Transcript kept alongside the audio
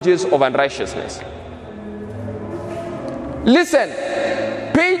of unrighteousness. Listen,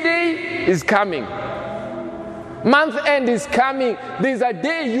 payday is coming. Month end is coming. There's a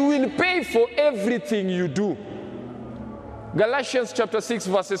day you will pay for everything you do. Galatians chapter 6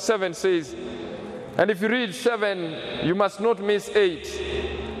 verses 7 says, and if you read 7, you must not miss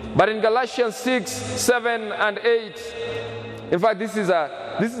 8. But in Galatians 6, 7 and 8, in fact, this is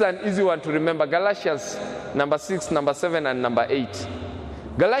an easy one to remember. Galatians number 6, number 7, and number 8.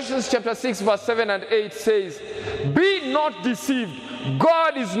 Galatians chapter 6 verse 7 and 8 says, be not deceived,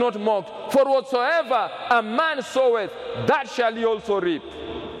 God is not mocked, for whatsoever a man soweth, that shall he also reap.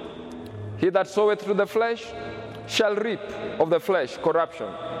 He that soweth to the flesh shall reap of the flesh corruption.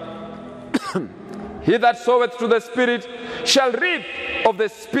 He that soweth to the Spirit shall reap of the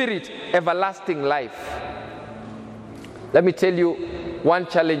Spirit everlasting life. Let me tell you one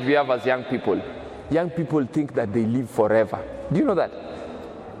challenge we have as young people. Young people think that they live forever. Do you know that?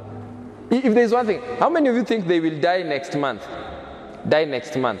 If there's one thing, how many of you think they will die next month? Die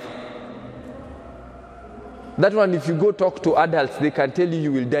next month. That one, if you go talk to adults, they can tell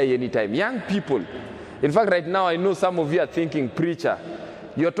you will die anytime. Young people. In fact, right now, I know some of you are thinking, preacher,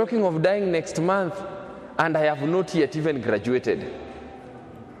 you're talking of dying next month, and I have not yet even graduated.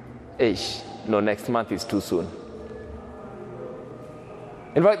 No, next month is too soon.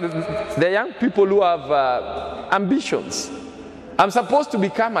 In fact, there are young people who have ambitions. I'm supposed to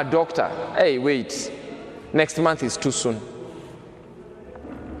become a doctor. Hey, wait. Next month is too soon.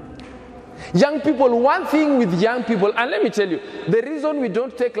 Young people, one thing with young people, and let me tell you, the reason we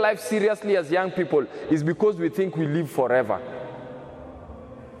don't take life seriously as young people is because we think we live forever.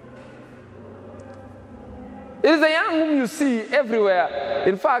 It is the young whom you see everywhere.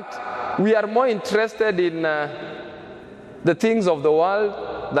 In fact, we are more interested in the things of the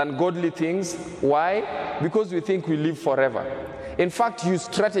world than godly things. Why? Because we think we live forever. In fact, you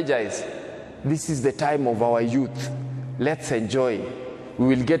strategize. This is the time of our youth. Let's enjoy.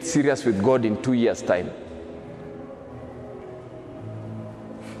 We will get serious with God in 2 years' time.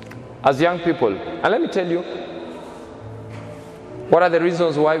 As young people, and let me tell you, what are the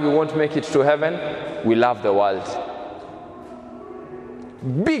reasons why we won't make it to heaven? We love the world.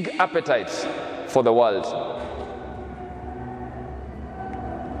 Big appetites for the world.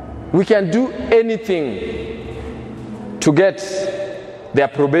 We can do anything to get the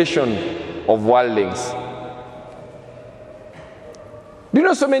approbation of worldlings. Do you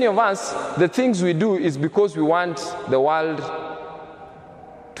know, so many of us, the things we do is because we want the world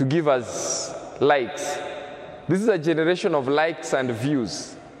to give us likes. This is a generation of likes and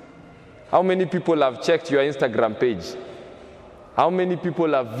views. How many people have checked your Instagram page? How many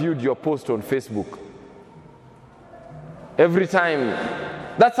people have viewed your post on Facebook? Every time.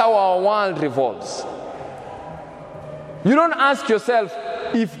 That's how our world revolves. You don't ask yourself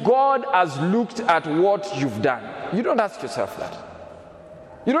if God has looked at what you've done. You don't ask yourself that.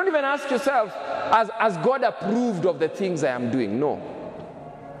 You don't even ask yourself, has God approved of the things I am doing? No.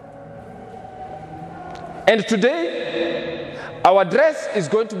 And today, our dress is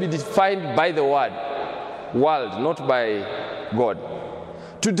going to be defined by the world, not by God.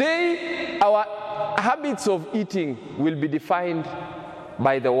 Today, our habits of eating will be defined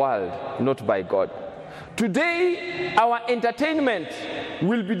by the world, not by God. Today, our entertainment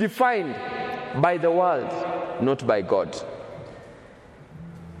will be defined by the world, not by God.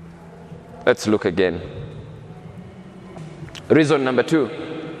 Let's look again. Reason number 2.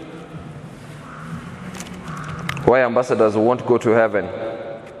 Why ambassadors won't go to heaven.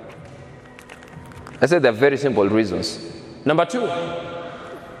 I said there are very simple reasons. Number 2,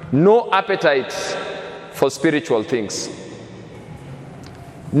 no appetite for spiritual things.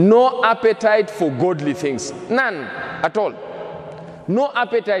 No appetite for godly things. None at all. No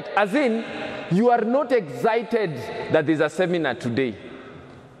appetite, as in, you are not excited that there's a seminar today.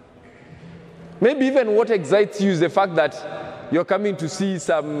 Maybe even what excites you is the fact that you're coming to see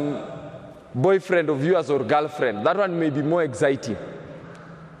some boyfriend of yours or girlfriend. That one may be more exciting.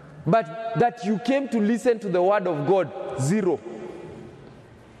 But that you came to listen to the word of God, 0.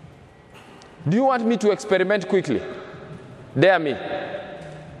 Do you want me to experiment quickly? Dare me.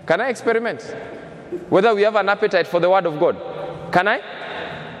 Can I experiment? Whether we have an appetite for the word of God. Can I?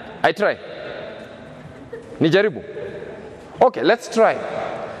 I try. Nijaribu. Okay, let's try.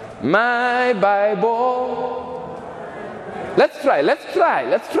 My Bible. Let's try.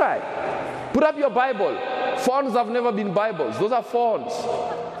 Put up your Bible. Phones have never been Bibles. Those are phones.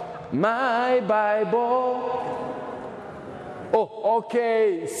 My Bible. Oh,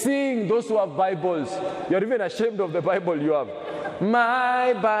 okay. Sing, those who have Bibles. You're even ashamed of the Bible you have.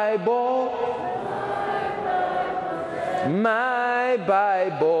 My Bible My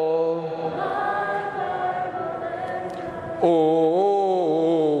Bible.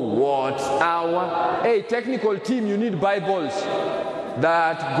 Oh, what our... Hey, technical team, you need Bibles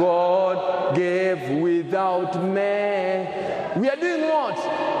that God gave without man. We are doing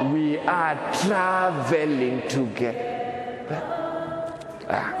what? We are traveling together.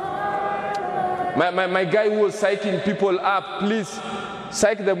 My guy who was psyching people up, please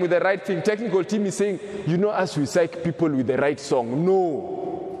psych them with the right thing. Technical team is saying, you know, as we psych people with the right song.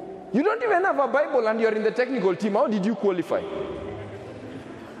 No. You don't even have a Bible and you're in the technical team. How did you qualify?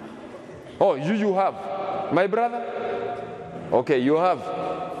 Oh, you have. My brother? Okay, you have.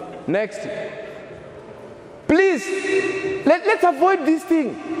 Next. Please, let's avoid this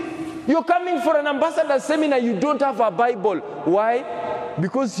thing. You're coming for an ambassador seminar, you don't have a Bible. Why?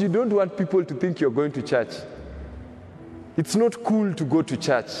 Because you don't want people to think you're going to church. It's not cool to go to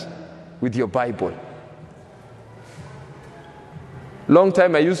church with your Bible. Long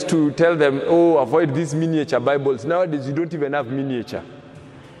time I used to tell them, oh, avoid these miniature Bibles. Nowadays, you don't even have miniature.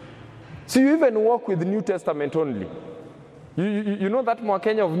 So you even work with the New Testament only. You know that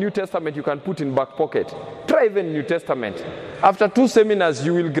Mwakenya of New Testament you can put in back pocket. Try even New Testament. After 2 seminars,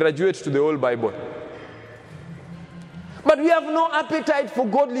 you will graduate to the whole Bible. But we have no appetite for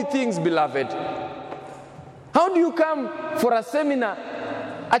godly things, beloved. How do you come for a seminar,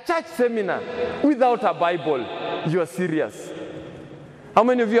 a church seminar, without a Bible? You are serious. How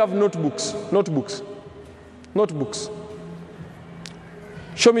many of you have notebooks? Notebooks.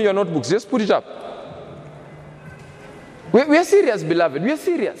 Show me your notebooks. Just put it up. We are serious, beloved. We are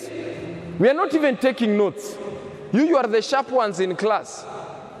serious. We are not even taking notes. You are the sharp ones in class.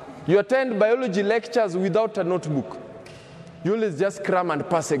 You attend biology lectures without a notebook. You always just cram and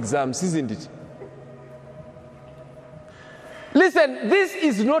pass exams, isn't it? Listen, this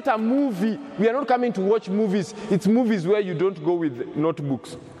is not a movie. We are not coming to watch movies. It's movies where you don't go with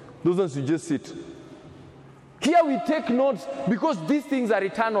notebooks. Those ones you just sit. Here we take notes because these things are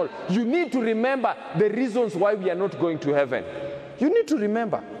eternal. You need to remember the reasons why we are not going to heaven. You need to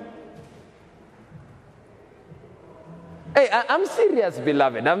remember. Hey, I'm serious,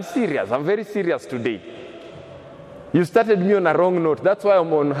 beloved. I'm serious. I'm very serious today. You started me on a wrong note. That's why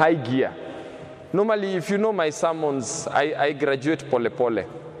I'm on high gear. Normally, if you know my sermons, I graduate pole.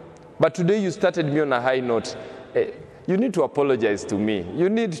 But today you started me on a high note. You need to apologize to me. You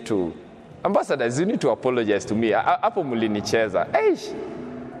need to. Ambassadors, you need to apologize to me. Hapo mulinicheza.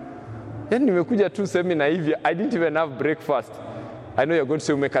 Yani nimekuja tu seminar hivi. I didn't even have breakfast. I know you're going to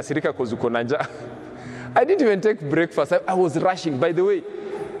say umekasirika because uko na njaa. I didn't even take breakfast. I was rushing. By the way,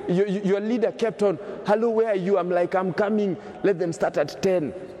 your leader kept on, hello, where are you? I'm like, I'm coming. Let them start at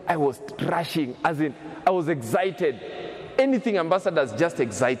 10. I was rushing, as in, I was excited. Anything ambassadors just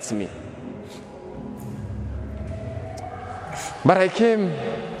excites me. But I came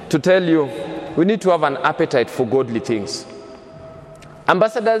to tell you, we need to have an appetite for godly things.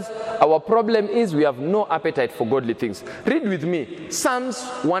 Ambassadors, our problem is we have no appetite for godly things. Read with me, Psalms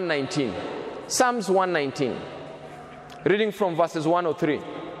 119. Psalms 119. Reading from verses 103.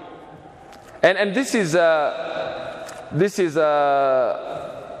 And this is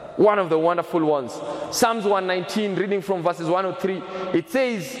one of the wonderful ones. Psalms 119, reading from verses 103. It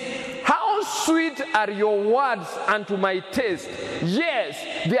says, how sweet are your words unto my taste. Yes,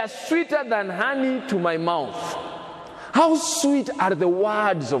 they are sweeter than honey to my mouth. How sweet are the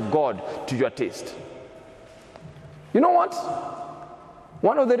words of God to your taste. You know what?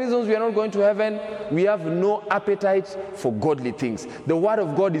 One of the reasons we are not going to heaven, we have no appetite for godly things. The word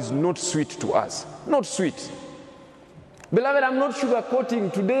of God is not sweet to us. Not sweet. Beloved, I'm not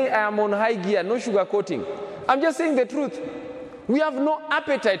sugarcoating. Today I am on high gear, no sugarcoating. I'm just saying the truth. We have no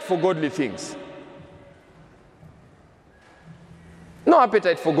appetite for godly things. No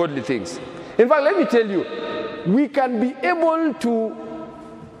appetite for godly things. In fact, let me tell you, we can be able to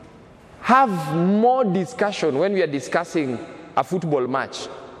have more discussion when we are discussing a football match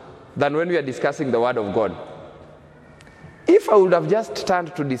than when we are discussing the Word of God. If I would have just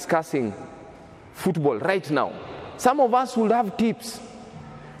turned to discussing football right now, some of us would have tips.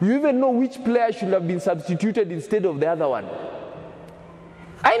 You even know which player should have been substituted instead of the other one.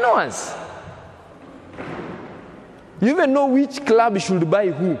 I know us. You even know which club should buy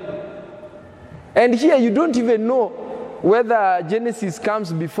who. And here you don't even know whether Genesis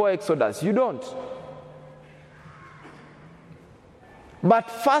comes before Exodus. You don't.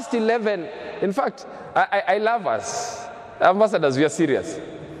 But first 11, in fact, I love us. Ambassadors, we are serious.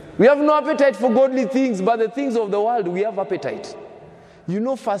 We have no appetite for godly things, but the things of the world, we have appetite. You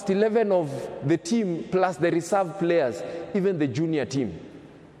know, first 11 of the team plus the reserve players, even the junior team.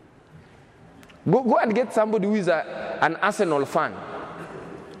 Go and get somebody who is an Arsenal fan.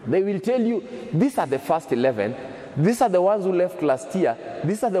 They will tell you, these are the first 11. These are the ones who left last year.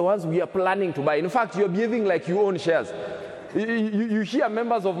 These are the ones we are planning to buy. In fact, you're behaving like you own shares. You hear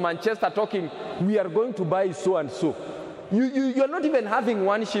members of Manchester talking, we are going to buy so and so. You're not even having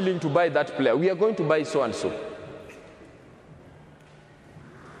 1 shilling to buy that player. We are going to buy so and so.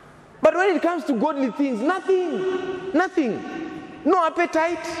 But when it comes to godly things, nothing. No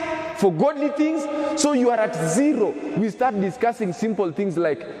appetite for godly things. So you are at zero. We start discussing simple things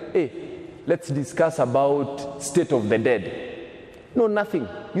like, hey, let's discuss about state of the dead. No, nothing.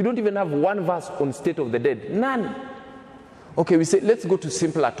 You don't even have one verse on state of the dead. None. Okay, we say, let's go to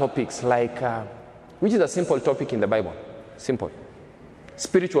simpler topics like, which is a simple topic in the Bible? Simple.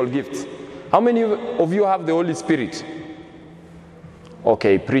 Spiritual gifts. How many of you have the Holy Spirit?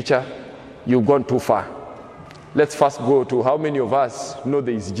 Okay, preacher, you've gone too far. Let's first go to how many of us know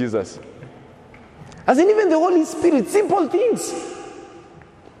there is Jesus. As in even the Holy Spirit, simple things.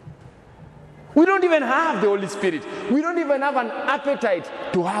 We don't even have the Holy Spirit. We don't even have an appetite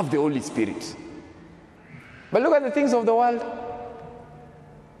to have the Holy Spirit. But look at the things of the world.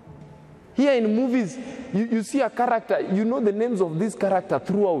 Here in movies, you see a character, you know the names of this character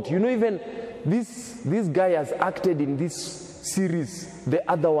throughout. You know even this guy has acted in this series,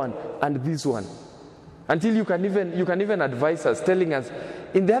 the other one, and this one. Until you can even advise us, telling us,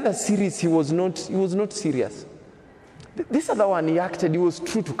 in the other series he was not serious. This other one he acted, he was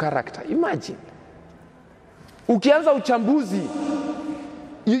true to character. Imagine. Ukianza uchambuzi,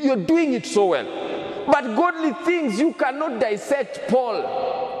 you're doing it so well. But godly things, you cannot dissect Paul.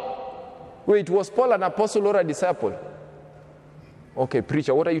 Wait, was Paul an apostle or a disciple? Okay,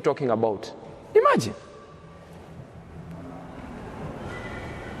 preacher, what are you talking about? Imagine.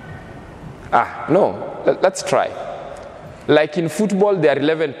 No, let's try. Like in football, there are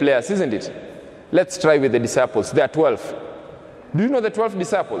 11 players, isn't it? Let's try with the disciples. There are 12. Do you know the 12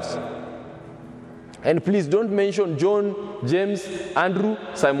 disciples? And please don't mention John, James, Andrew,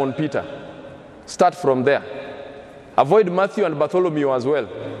 Simon Peter. Start from there. Avoid Matthew and Bartholomew as well.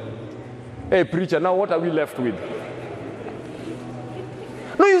 Hey, preacher, now what are we left with?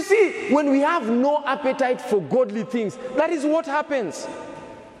 No, you see, when we have no appetite for godly things, that is what happens.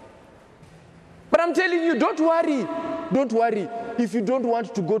 But I'm telling you, don't worry. Don't worry. If you don't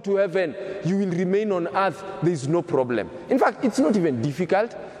want to go to heaven, you will remain on earth. There is no problem. In fact, it's not even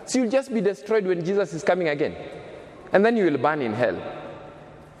difficult. So you'll just be destroyed when Jesus is coming again. And then you will burn in hell.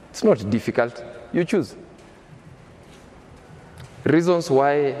 It's not difficult. You choose. Reasons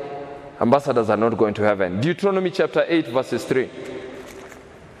why ambassadors are not going to heaven. Deuteronomy chapter 8, verses 3.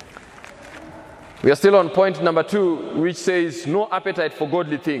 We are still on point number 2, which says, no appetite for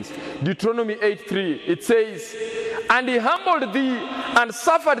godly things. Deuteronomy 8:3, it says, and he humbled thee, and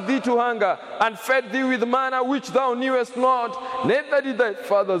suffered thee to hunger, and fed thee with manna which thou knewest not, neither did thy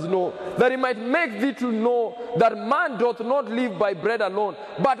fathers know, that he might make thee to know that man doth not live by bread alone,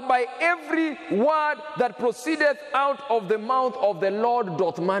 but by every word that proceedeth out of the mouth of the Lord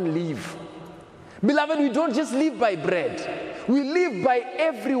doth man live. Beloved, we don't just live by bread. We live by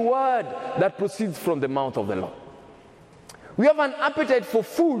every word that proceeds from the mouth of the Lord. We have an appetite for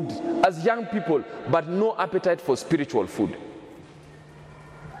food as young people, but no appetite for spiritual food.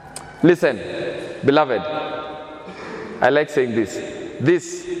 Listen, beloved, I like saying this.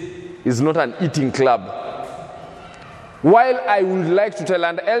 This is not an eating club. While I would like to tell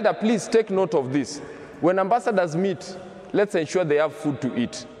an elder, please take note of this. When ambassadors meet, let's ensure they have food to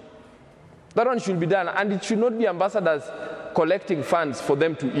eat. That one should be done, and it should not be ambassadors collecting funds for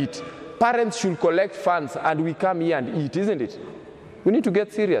them to eat. Parents should collect funds and we come here and eat, isn't it? We need to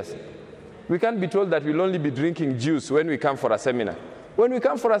get serious. We can't be told that we'll only be drinking juice when we come for a seminar. When we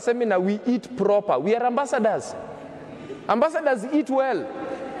come for a seminar, we eat proper. We are ambassadors. Ambassadors eat well.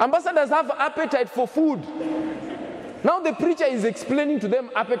 Ambassadors have appetite for food. Now the preacher is explaining to them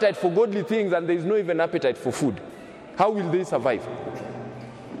appetite for godly things and there is no even appetite for food. How will they survive?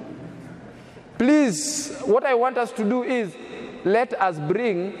 Please, what I want us to do is, let us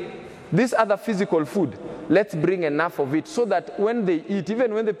bring this other physical food. Let's bring enough of it so that when they eat,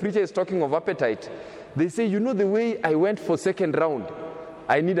 even when the preacher is talking of appetite, they say, you know the way I went for second round,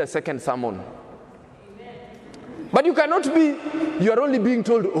 I need a second sermon. But you cannot be, you are only being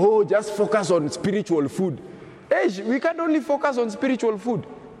told, oh, just focus on spiritual food. Hey, we can't only focus on spiritual food.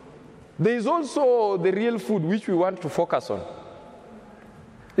 There is also the real food which we want to focus on.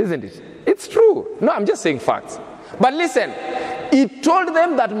 Isn't it? It's true. No, I'm just saying facts. But listen, it told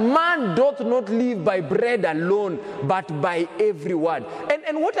them that man doth not live by bread alone, but by every word.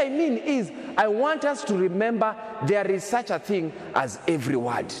 And what I mean is, I want us to remember there is such a thing as every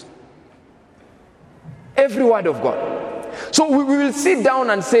word. Every word of God. So we will sit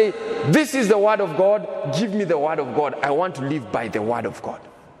down and say, this is the word of God, give me the word of God. I want to live by the word of God.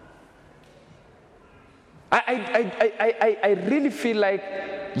 I really feel like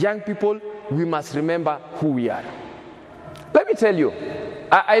young people, we must remember who we are. Let me tell you,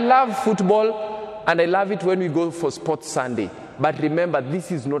 I love football and I love it when we go for Sports Sunday. But remember,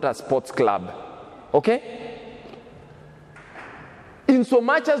 this is not a sports club. Okay? In so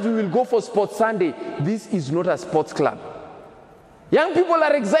much as we will go for Sports Sunday, this is not a sports club. Young people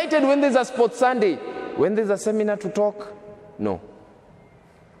are excited when there's a Sports Sunday. When there's a seminar to talk, no.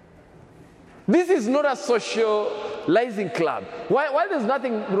 This is not a socializing club. While there's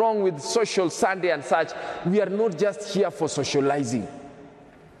nothing wrong with social Sunday and such, we are not just here for socializing.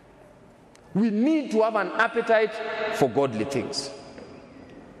 We need to have an appetite for godly things.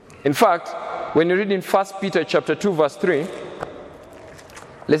 In fact, when you read in 1 Peter chapter 2, verse 3,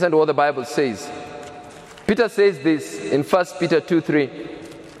 listen to what the Bible says. Peter says this in 1 Peter 2, 3.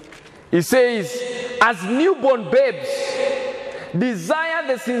 He says, as newborn babes, desire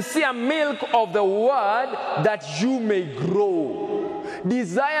the sincere milk of the word that you may grow.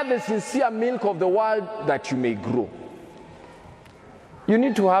 Desire the sincere milk of the word that you may grow. You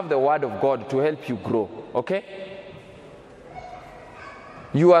need to have the word of God to help you grow, okay?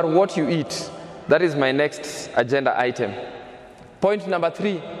 You are what you eat. That is my next agenda item. Point number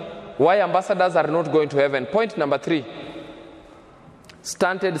 3, why ambassadors are not going to heaven. Point number 3,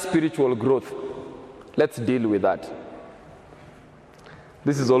 stunted spiritual growth. Let's deal with that.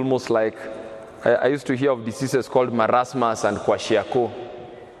 This is almost like, I used to hear of diseases called marasmus and kwashiorkor.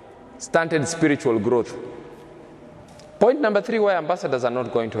 Stunted spiritual growth. Point number 3, why ambassadors are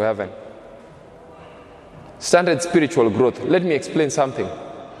not going to heaven. Stunted spiritual growth. Let me explain something.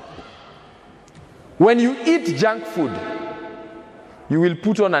 When you eat junk food, you will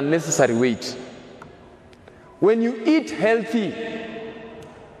put on unnecessary weight. When you eat healthy,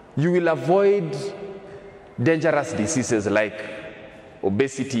 you will avoid dangerous diseases like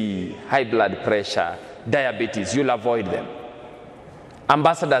obesity, high blood pressure, diabetes. You'll avoid them.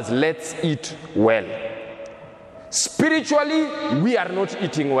 Ambassadors, let's eat well. Spiritually, we are not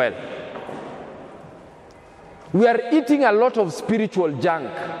eating well. We are eating a lot of spiritual junk.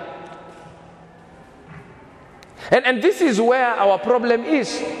 And this is where our problem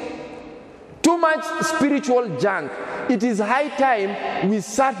is. Too much spiritual junk. It is high time we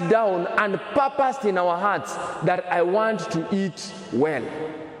sat down and purposed in our hearts that I want to eat well.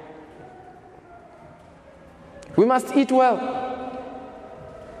 We must eat well.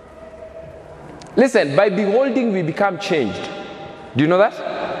 Listen, by beholding we become changed. Do you know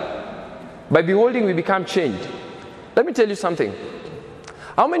that? By beholding we become changed. Let me tell you something.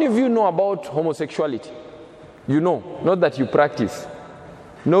 How many of you know about homosexuality? You know, not that you practice.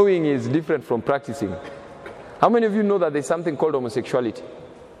 Knowing is different from practicing. How many of you know that there's something called homosexuality?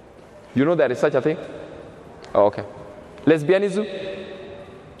 You know there is such a thing? Oh, okay. Lesbianism?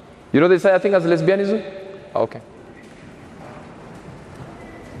 You know there's such a thing as lesbianism? Oh, okay.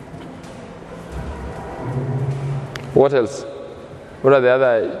 What else? What are the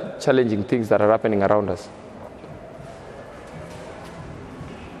other challenging things that are happening around us?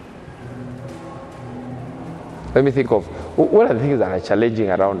 Let me think of, what are the things that are challenging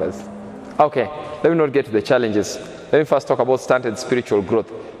around us? Okay, let me not get to the challenges. Let me first talk about stunted spiritual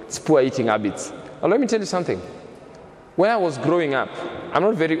growth. It's poor eating habits. Now let me tell you something. When I was growing up, I'm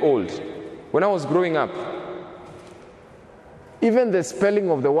not very old. When I was growing up, even the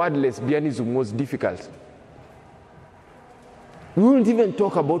spelling of the word lesbianism was difficult. We wouldn't even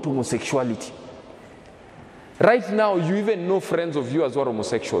talk about homosexuality. Right now, you even know friends of yours who are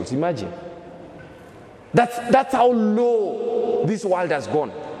homosexuals. Imagine. That's how low this world has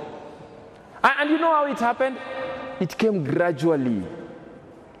gone. And you know how it happened? It came gradually.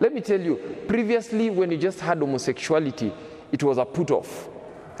 Let me tell you, previously when you just had homosexuality, it was a put-off.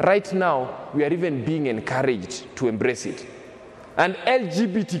 Right now, we are even being encouraged to embrace it. And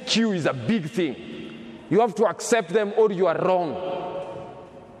LGBTQ is a big thing. You have to accept them or you are wrong.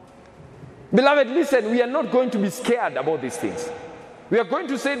 Beloved, listen, we are not going to be scared about these things. We are going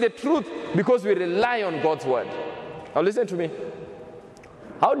to say the truth because we rely on God's word. Now listen to me.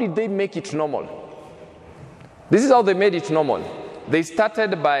 How did they make it normal? This is how they made it normal. They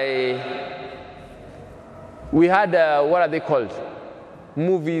started by, we had, what are they called?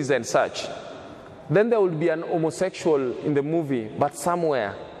 Movies and such. Then there would be an homosexual in the movie, but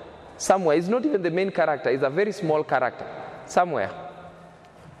somewhere, it's not even the main character, it's a very small character, somewhere.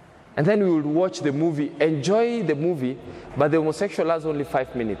 And then we would watch the movie, enjoy the movie, but the homosexual has only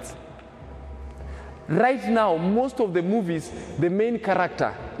 5 minutes. Right now, most of the movies, the main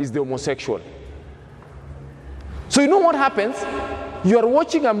character is the homosexual. So you know what happens? You are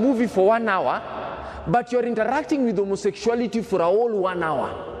watching a movie for 1 hour, but you're interacting with homosexuality for a whole 1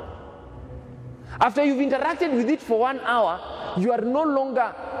 hour. After you've interacted with it for 1 hour, you are no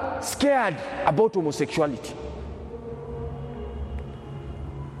longer scared about homosexuality.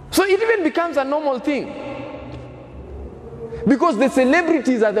 So it even becomes a normal thing. Because the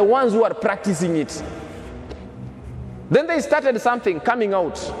celebrities are the ones who are practicing it. Then they started something, coming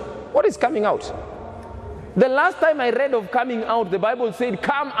out. What is coming out? The last time I read of coming out, the Bible said,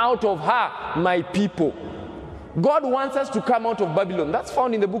 come out of her, my people. God wants us to come out of Babylon. That's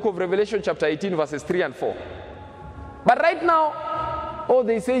found in the book of Revelation chapter 18, verses 3 and 4. But right now,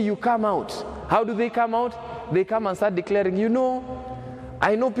 they say you come out. How do they come out? They come and start declaring,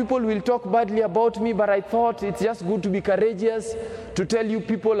 I know people will talk badly about me, but I thought it's just good to be courageous, to tell you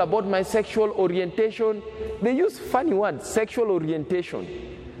people about my sexual orientation. They use funny words, sexual orientation,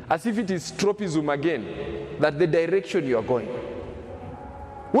 as if it is tropism again, that's the direction you are going.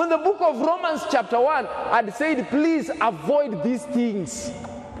 When the book of Romans chapter 1 had said, please avoid these things.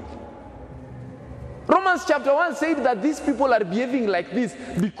 Romans chapter 1 said that these people are behaving like this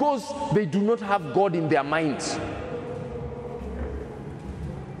because they do not have God in their minds.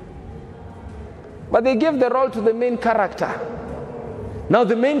 But they gave the role to the main character. Now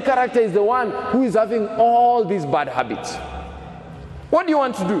the main character is the one who is having all these bad habits. What do you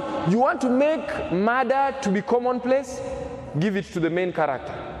want to do? You want to make murder to be commonplace? Give it to the main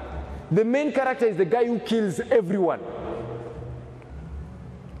character. The main character is the guy who kills everyone.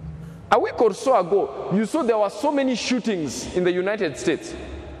 A week or so ago, you saw there were so many shootings in the United States.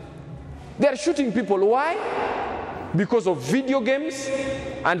 They are shooting people. Why? Because of video games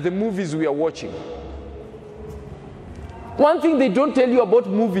and the movies we are watching. One thing they don't tell you about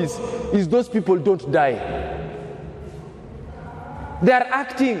movies is those people don't die. They are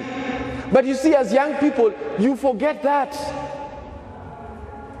acting. But you see, as young people, you forget that.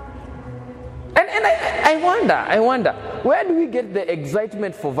 And I wonder, where do we get the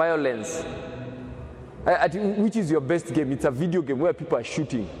excitement for violence? Which is your best game? It's a video game where people are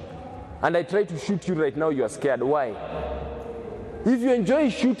shooting. And I try to shoot you right now, you are scared. Why? If you enjoy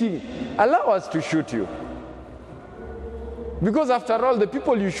shooting, allow us to shoot you. Because after all, the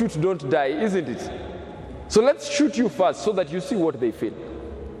people you shoot don't die, isn't it? So let's shoot you first so that you see what they feel.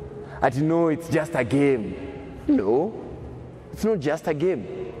 It's just a game. No, it's not just a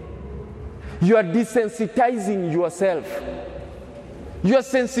game. You are desensitizing yourself. Your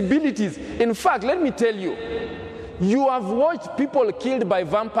sensibilities. In fact, let me tell you, you have watched people killed by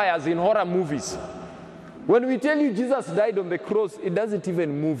vampires in horror movies. When we tell you Jesus died on the cross, it doesn't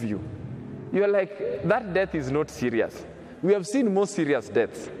even move you. You're like, that death is not serious. We have seen more serious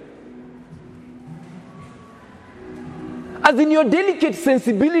deaths. As in your delicate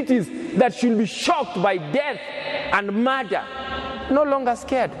sensibilities that should be shocked by death and murder, no longer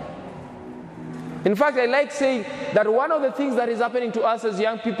scared. In fact, I like saying that one of the things that is happening to us as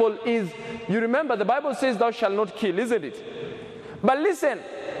young people is, you remember the Bible says thou shalt not kill, isn't it? But listen,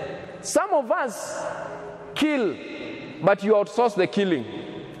 some of us kill, but you outsource the killing.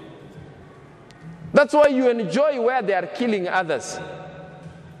 That's why you enjoy where they are killing others.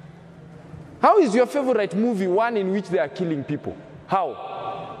 How is your favorite movie one in which they are killing people?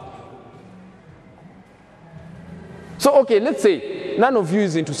 How? So, okay, let's say none of you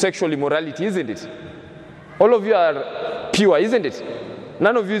is into sexual immorality, isn't it? All of you are pure, isn't it?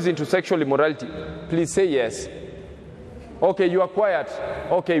 None of you is into sexual immorality. Please say yes. Okay, you are quiet.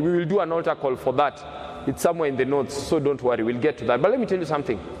 Okay, we will do an altar call for that. It's somewhere in the notes, so don't worry, we'll get to that. But let me tell you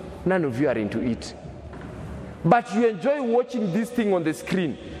something. None of you are into it. But you enjoy watching this thing on the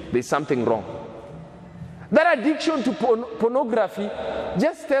screen. There's something wrong. That addiction to pornography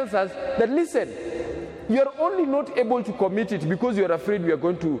just tells us that, listen, you're only not able to commit it because you're afraid we are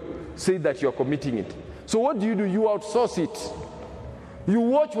going to say that you're committing it. So what do? You outsource it. You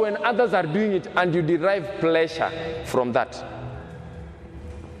watch when others are doing it and you derive pleasure from that.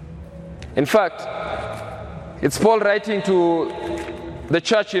 In fact, it's Paul writing to the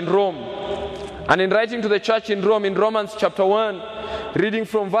church in Rome. And in writing to the church in Rome, in Romans chapter 1, reading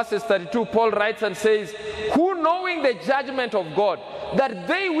from verses 32, Paul writes and says, who knowing the judgment of God, that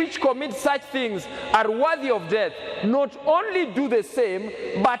they which commit such things are worthy of death, not only do the same,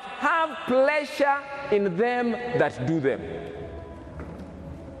 but have pleasure in them that do them.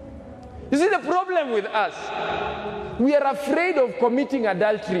 You see the problem with us? We are afraid of committing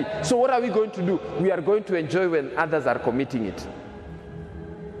adultery. So what are we going to do? We are going to enjoy when others are committing it.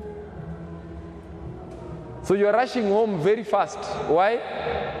 So you are rushing home very fast. Why?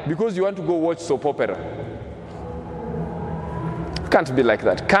 Because you want to go watch soap opera. Can't be like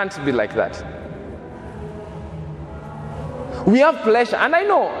that. Can't be like that. We have pleasure. And I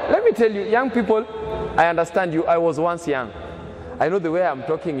know, let me tell you, young people, I understand you. I was once young. I know the way I'm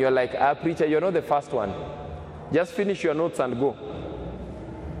talking, you're like, preacher, you're not the first one. Just finish your notes and go.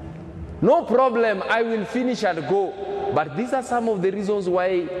 No problem, I will finish and go. But these are some of the reasons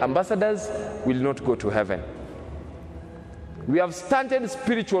why ambassadors will not go to heaven. We have stunted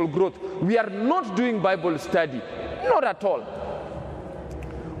spiritual growth. We are not doing Bible study. Not at all.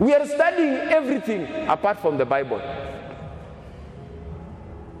 We are studying everything apart from the Bible.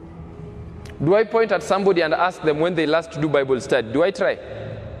 Do I point at somebody and ask them when they last do Bible study? Do I try?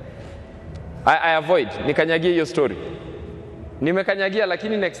 I avoid. Nikanyagie your story. Nimekanyagia,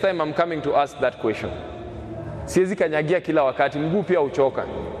 lakini next time I'm coming to ask that question. Siwezi kanyagia kila wakati, mguu pia uchoka.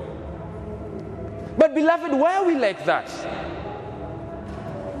 But beloved, why are we like that?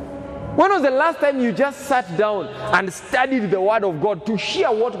 When was the last time you just sat down and studied the Word of God to hear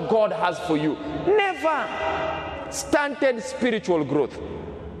what God has for you? Never. Stunted spiritual growth.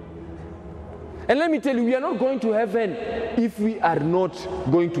 And let me tell you, we are not going to heaven if we are not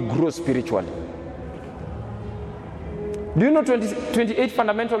going to grow spiritually. Do you know 28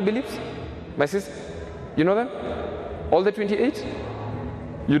 fundamental beliefs? My sister, you know them? All the 28?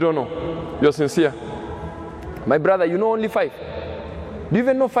 You don't know. You're sincere. My brother, you know only 5. Do you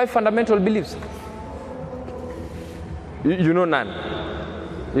even know 5 fundamental beliefs? You know none.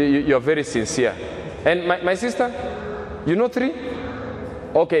 You're very sincere. And my sister, you know 3?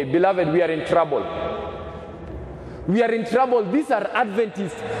 Okay, beloved, we are in trouble. We are in trouble. These are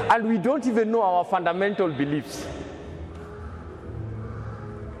Adventists, and we don't even know our fundamental beliefs.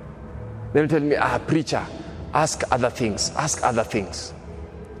 Then tell me, preacher, ask other things. Ask other things.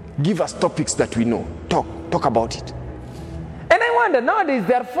 Give us topics that we know. Talk about it. And I wonder, nowadays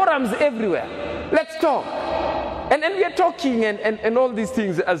there are forums everywhere. Let's talk. And we are talking and all these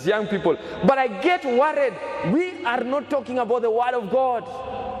things as young people. But I get worried. We are not talking about the Word of God.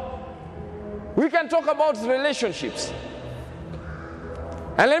 We can talk about relationships.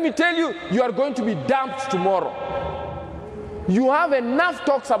 And let me tell you, you are going to be dumped tomorrow. You have enough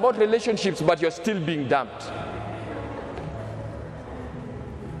talks about relationships, but you're still being dumped.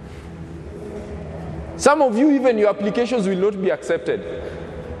 Some of you, even your applications will not be accepted.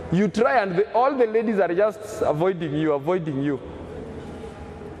 You try and all the ladies are just avoiding you.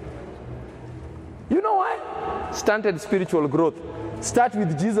 You know why? Stunted spiritual growth. Start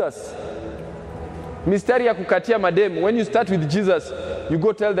with Jesus. Mysteri ya kukatia madem. When you start with Jesus, you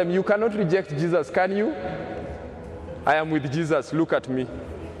go tell them, you cannot reject Jesus, can you? I am with Jesus, look at me.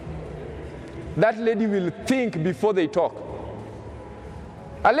 That lady will think before they talk.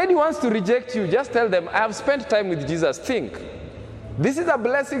 A lady wants to reject you, just tell them, I have spent time with Jesus, think. This is a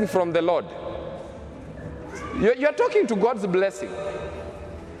blessing from the Lord. You're talking to God's blessing.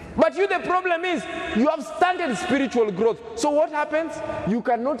 But the problem is, you have stunted spiritual growth. So what happens? You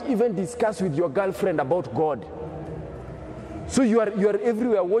cannot even discuss with your girlfriend about God. So you are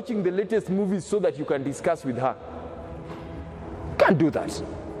everywhere watching the latest movies so that you can discuss with her. Can't do that.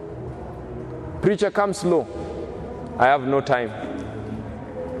 Preacher, come slow. I have no time.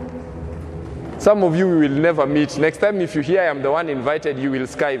 Some of you will never meet. Next time if you hear I am the one invited, you will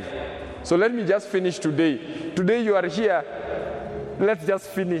Skype. So let me just finish today. Today you are here. Let's just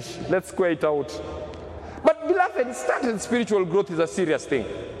finish. Let's square it out. But beloved, stunted spiritual growth is a serious thing.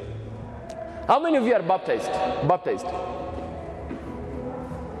 How many of you are baptized?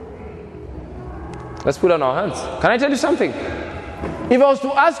 Let's put on our hands. Can I tell you something? If I was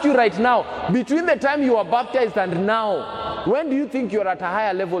to ask you right now, between the time you were baptized and now, when do you think you're at a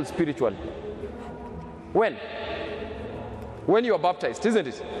higher level spiritually? When? When you are baptized, isn't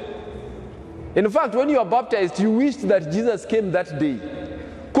it? In fact, when you are baptized, you wished that Jesus came that day.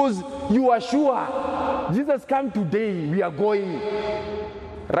 Because you are sure, Jesus come today, we are going.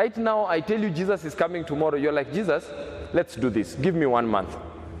 Right now, I tell you Jesus is coming tomorrow. You're like, Jesus, let's do this. Give me 1 month.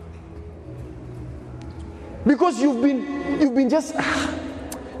 Because you've been just,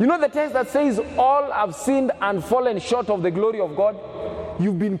 you know the text that says all have sinned and fallen short of the glory of God?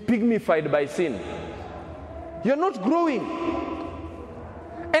 You've been pygmified by sin. You're not growing.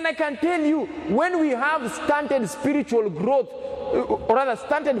 And I can tell you, when we have stunted spiritual growth, or rather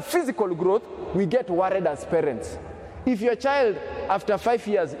stunted physical growth, we get worried as parents. If your child, after 5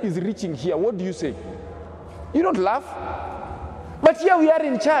 years, is reaching here, what do you say? You don't laugh. But here we are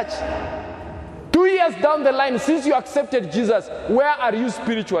in church. 2 years down the line, since you accepted Jesus, where are you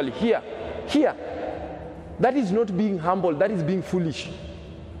spiritually? Here. That is not being humble, that is being foolish.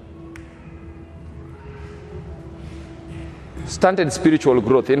 Stunted spiritual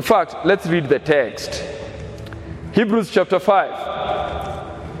growth. In fact, let's read the text. Hebrews chapter 5.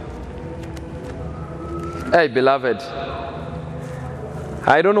 Hey, beloved,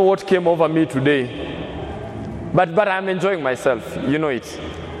 I don't know what came over me today, but I'm enjoying myself. You know it.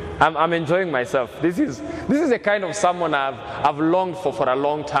 I'm enjoying myself. This is a kind of someone I've longed for a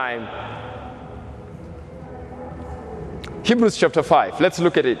long time. Hebrews chapter 5. Let's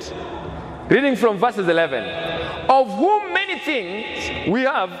look at it. Reading from verses 11. Of whom many things we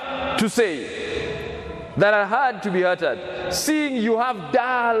have to say that are hard to be uttered, seeing you have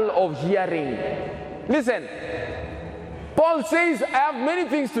dull of hearing. Listen, Paul says, I have many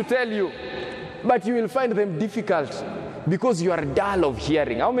things to tell you, but you will find them difficult because you are dull of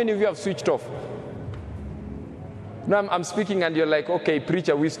hearing. How many of you have switched off? Now I'm speaking and you're like, okay,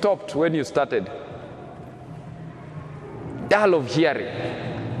 preacher, we stopped when you started. Dull of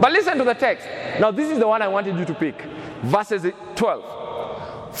hearing. But listen to the text. Now this is the one I wanted you to pick. Verses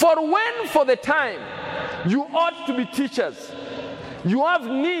 12. For when for the time you ought to be teachers, you have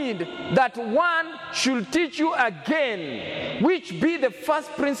need that one should teach you again, which be the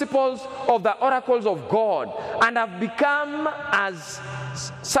first principles of the oracles of God, and have become as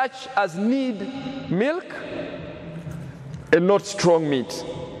such as need milk and not strong meat.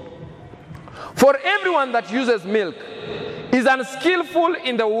 For everyone that uses milk is unskillful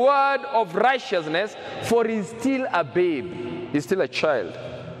in the word of righteousness, for he is still a babe, he is still a child.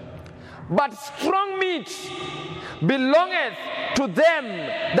 But strong meat belongeth to them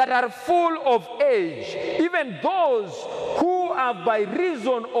that are full of age, even those who have by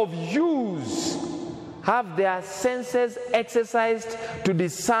reason of use have their senses exercised to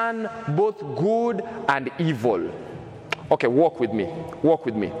discern both good and evil. Okay, walk with me. Walk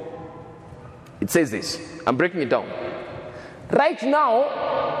with me. It says this. I'm breaking it down. Right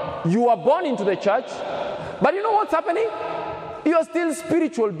now, you are born into the church, but you know what's happening? You are still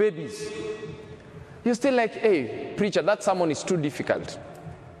spiritual babies. You're still like, hey, preacher, that sermon is too difficult.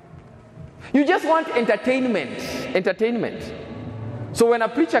 You just want entertainment. Entertainment. So when a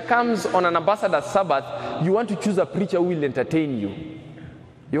preacher comes on an ambassador's Sabbath, you want to choose a preacher who will entertain you.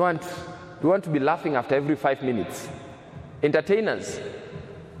 You want to be laughing after every 5 minutes. Entertainers.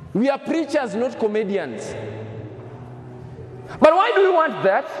 We are preachers, not comedians. But why do we want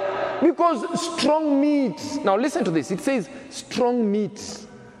that? Because strong meat. Now listen to this. It says strong meat.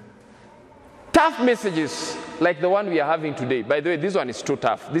 Tough messages like the one we are having today. By the way, this one is too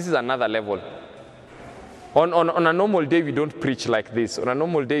tough. This is another level. On a normal day, we don't preach like this. On a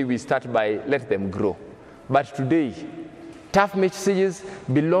normal day, we start by let them grow. But today, tough messages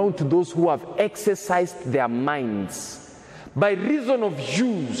belong to those who have exercised their minds by reason of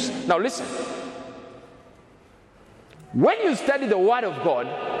use. Now listen. When you study the Word of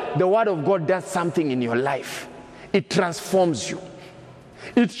God does something in your life. It transforms you.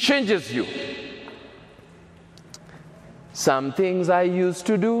 It changes you. Some things I used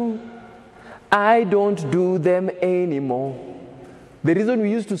to do, I don't do them anymore. The reason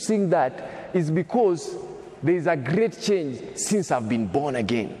we used to sing that is because there is a great change since I've been born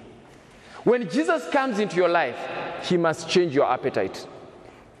again. When Jesus comes into your life, he must change your appetite.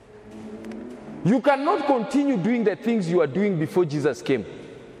 You cannot continue doing the things you are doing before Jesus came.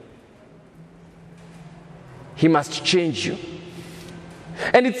 He must change you.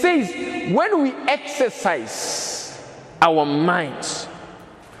 And it says, when we exercise our minds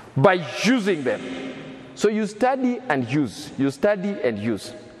by using them. So you study and use. You study and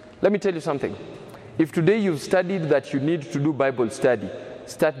use. Let me tell you something. If today you've studied that you need to do Bible study,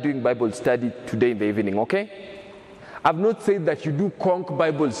 start doing Bible study today in the evening, okay? I've not said that you do conk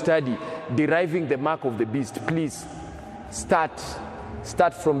Bible study, deriving the mark of the beast. Please, start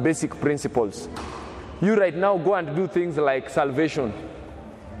from basic principles. You right now go and do things like salvation.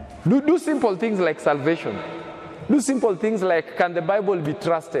 Do simple things like salvation. Do simple things like, can the Bible be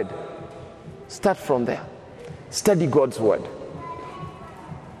trusted? Start from there. Study God's word.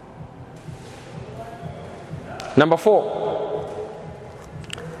 Number 4.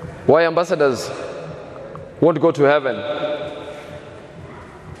 Why ambassadors won't go to heaven?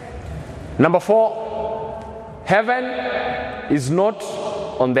 Number 4, heaven is not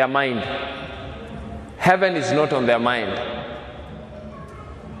on their mind. Heaven is not on their mind.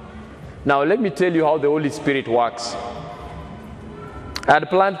 Now let me tell you how the Holy Spirit works. I had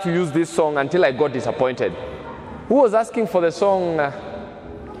planned to use this song until I got disappointed. Who was asking for the song?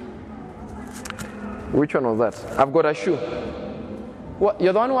 Which one was that? I've Got a Shoe. What?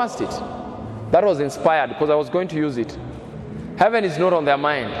 You're the one who asked it. That was inspired because I was going to use it. Heaven is not on their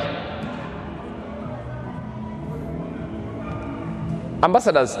mind.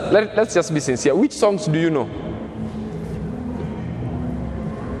 Ambassadors, let's just be sincere. Which songs do you know?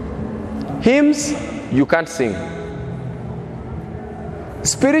 Hymns, you can't sing.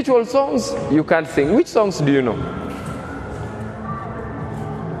 Spiritual songs, you can't sing. Which songs do you know?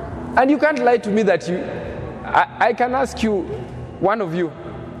 And you can't lie to me that I can ask you, one of you.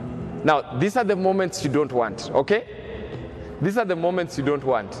 Now, these are the moments you don't want, okay? These are the moments you don't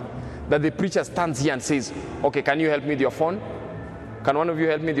want. That the preacher stands here and says, okay, can you help me with your phone? Can one of you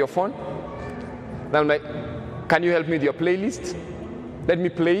help me with your phone? Then I'm like, can you help me with your playlist? Let me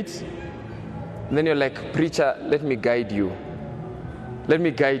play it. And then you're like, preacher, let me guide you. Let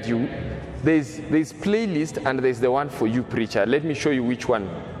me guide you. There's playlist and there's the one for you, preacher. Let me show you which one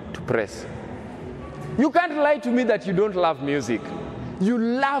to press. You can't lie to me that you don't love music. You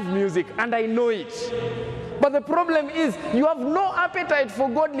love music, and I know it. But the problem is, you have no appetite for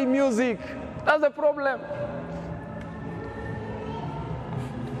godly music. That's the problem.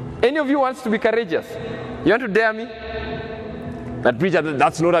 Any of you wants to be courageous? You want to dare me? That preacher,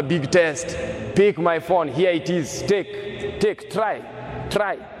 that's not a big test. Pick my phone. Here it is. Take, try.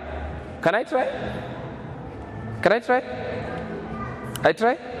 Can I try? Can I try?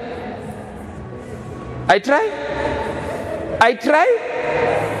 I try?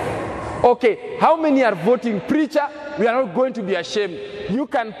 Okay, how many are voting? Preacher, we are not going to be ashamed. You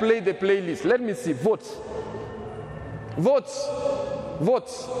can play the playlist. Let me see. Votes.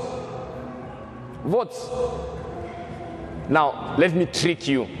 Now, let me trick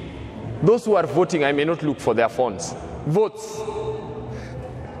you. Those who are voting, I may not look for their phones. Votes.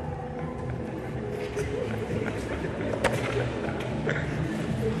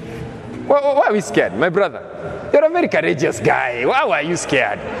 Why are we scared, my brother? You're a very courageous guy. Why are you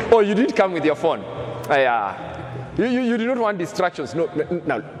scared? Oh, you didn't come with your phone. You did not want distractions. No,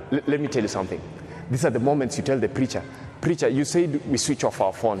 now, let me tell you something. These are the moments you tell the preacher, you said we switch off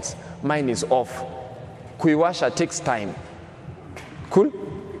our phones. Mine is off. Kuiwasha takes time. Cool?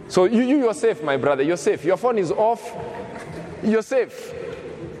 So you're safe, my brother. You're safe. Your phone is off. You're safe.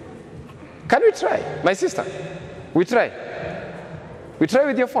 Can we try? My sister, we try. We try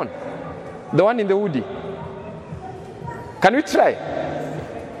with your phone. The one in the woody. Can we try?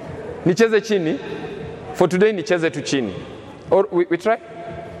 Nicheze chini. For today, nicheze tu chini. Or we try?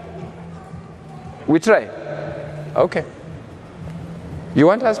 We try? Okay. You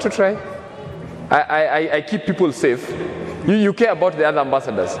want us to try? I keep people safe. You care about the other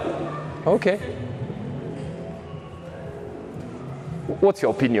ambassadors. Okay. What's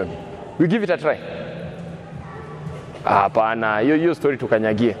your opinion? We give it a try. Hapana, your story to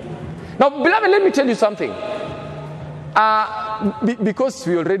kanyagie. Now, beloved, let me tell you something. Because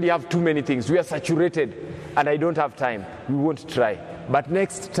we already have too many things, we are saturated, and I don't have time, we won't try. But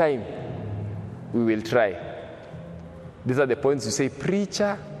next time, we will try. These are the points you say,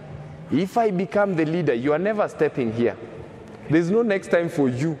 preacher, if I become the leader, you are never stepping here. There's no next time for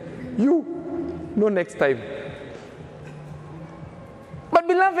you. No next time. But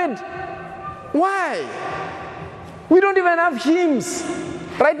beloved, why? We don't even have hymns.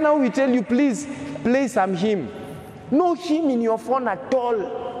 Right now we tell you, please play some hymn. No hymn in your phone at all.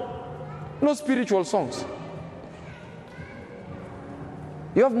 No spiritual songs.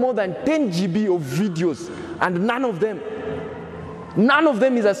 You have more than 10 GB of videos, and none of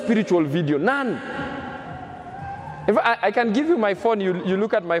them is a spiritual video. None. If I can give you my phone, you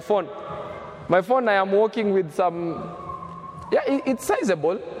look at my phone. My phone, I am working with some, it's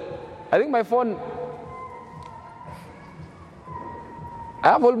sizable. I think my phone, I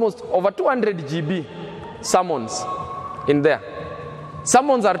have almost over 200 GB sermons in there.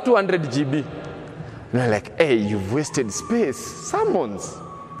 Sermons are 200 GB. And I'm like, hey, you've wasted space. Sermons,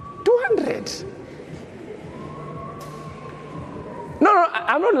 200. No,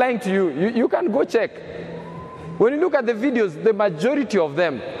 I'm not lying to you. You can go check. When you look at the videos, the majority of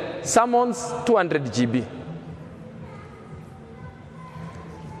them, sermons, 200 GB.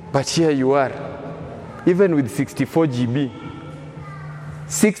 But here you are, even with 64 GB.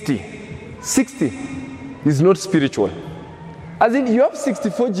 60 is not spiritual. As in, you have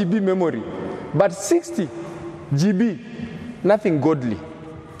 64 GB memory, but 60 GB, nothing godly.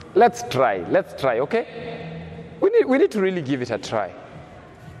 Let's try, okay? We need to really give it a try.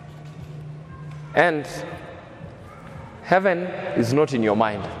 And heaven is not in your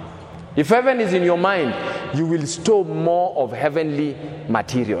mind. If heaven is in your mind, you will store more of heavenly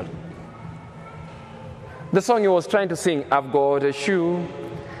material. The song he was trying to sing, I've got a shoe,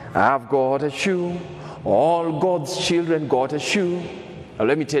 all God's children got a shoe. Now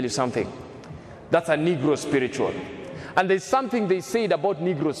let me tell you something. That's a Negro spiritual. And there's something they said about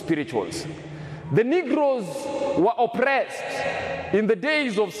Negro spirituals. The Negroes were oppressed in the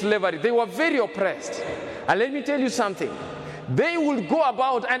days of slavery. They were very oppressed. And let me tell you something. They will go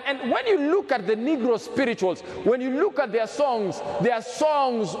about, and when you look at the Negro spirituals, when you look at their songs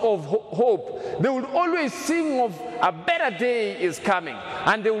of hope. They would always sing of a better day is coming,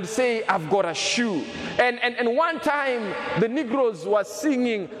 and they would say, I've got a shoe. And one time the Negroes were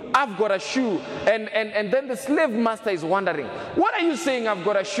singing, I've got a shoe, and then the slave master is wondering, what are you saying, I've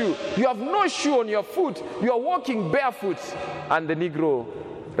got a shoe? You have no shoe on your foot, you are walking barefoot. And the Negro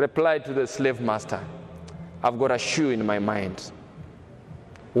replied to the slave master, I've got a shoe in my mind.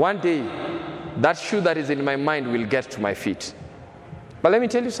 One day, that shoe that is in my mind will get to my feet. But let me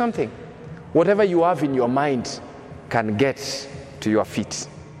tell you something. Whatever you have in your mind can get to your feet.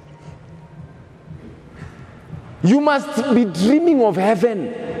 You must be dreaming of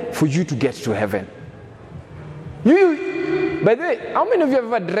heaven for you to get to heaven. By the way, how many of you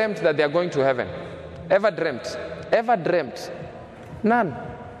have ever dreamt that they are going to heaven? Ever dreamt? Ever dreamt? None.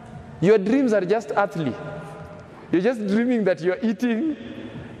 Your dreams are just earthly. You're just dreaming that you're eating.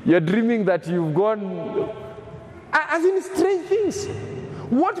 You're dreaming that you've gone. As in strange things.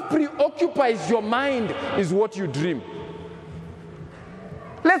 What preoccupies your mind is what you dream.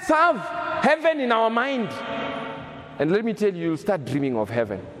 Let's have heaven in our mind. And let me tell you, you'll start dreaming of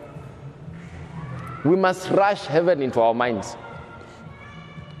heaven. We must rush heaven into our minds.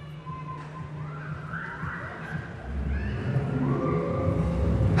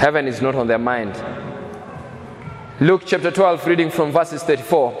 Heaven is not on their mind. Luke chapter 12, reading from verses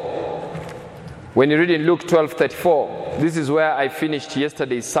 34. When you read in Luke 12:34, this is where I finished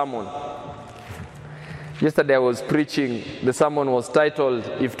yesterday's sermon. Yesterday I was preaching. The sermon was titled,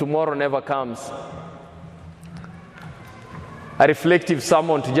 If Tomorrow Never Comes. A reflective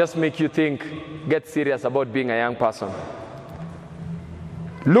sermon to just make you think, get serious about being a young person.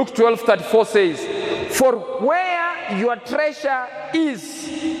 Luke 12:34 says, For where your treasure is,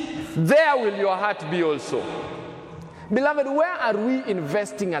 there will your heart be also. Beloved, where are we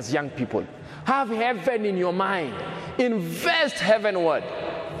investing as young people? Have heaven in your mind. Invest heavenward.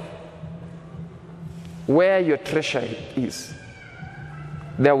 Where your treasure is,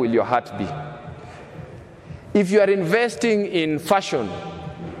 there will your heart be. If you are investing in fashion,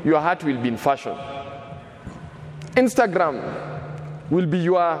 your heart will be in fashion. Instagram will be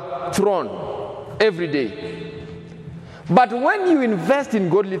your throne every day. But when you invest in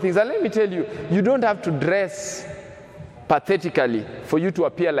godly things, and let me tell you, you don't have to dress pathetically for you to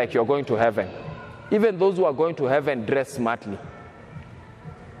appear like you're going to heaven. Even those who are going to heaven dress smartly.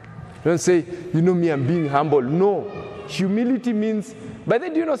 Don't say, you know me, I'm being humble. No. Humility means, but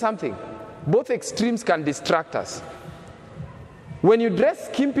then do you know something? Both extremes can distract us. When you dress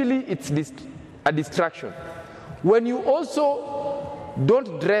skimpily, it's a distraction. When you also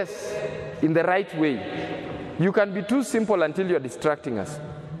don't dress in the right way, you can be too simple until you're distracting us.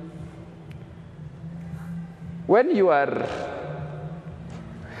 When you are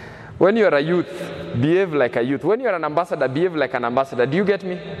a youth, behave like a youth. When you are an ambassador, behave like an ambassador. Do you get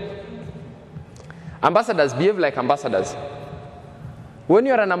me? Ambassadors behave like ambassadors. When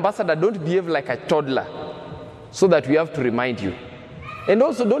you are an ambassador, don't behave like a toddler, so that we have to remind you. And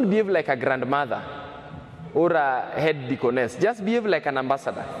also don't behave like a grandmother or a head deaconess. Just behave like an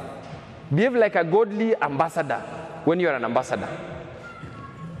ambassador. Behave like a godly ambassador when you are an ambassador.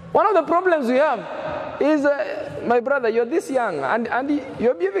 One of the problems we have is, my brother, you're this young and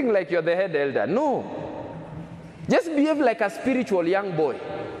you're behaving like you're the head elder. No. Just behave like a spiritual young boy.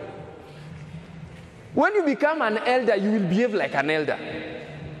 When you become an elder, you will behave like an elder.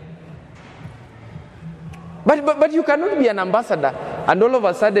 But you cannot be an ambassador and all of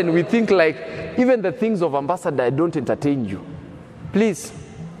a sudden we think like even the things of ambassador don't entertain you. Please,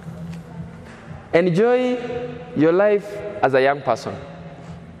 enjoy your life as a young person.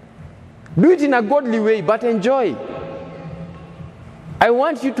 Do it in a godly way, but enjoy. I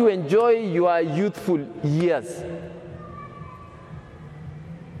want you to enjoy your youthful years.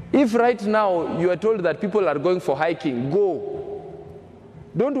 If right now you are told that people are going for hiking, go.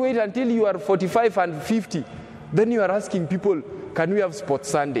 Don't wait until you are 45 and 50. Then you are asking people, can we have Sports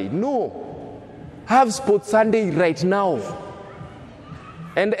Sunday? No. Have Sports Sunday right now.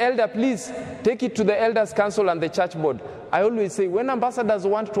 And elder, please, take it to the elders' council and the church board. I always say, when ambassadors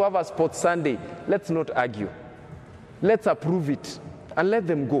want to have a Sports Sunday, let's not argue. Let's approve it and let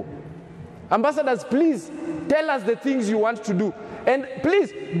them go. Ambassadors, please, tell us the things you want to do. And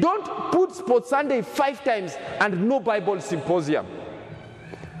please, don't put Sports Sunday 5 times and no Bible symposium.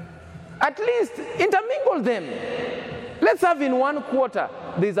 At least intermingle them. Let's have in one quarter,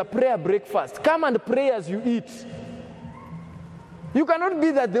 there's a prayer breakfast. Come and pray as you eat. You cannot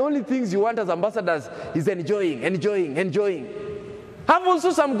be that the only things you want as ambassadors is enjoying. Have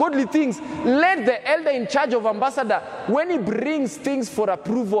also some godly things. Let the elder in charge of ambassador, when he brings things for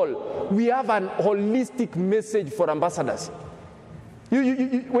approval, we have an holistic message for ambassadors.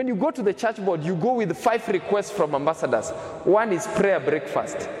 When you go to the church board, you go with 5 requests from ambassadors. One is prayer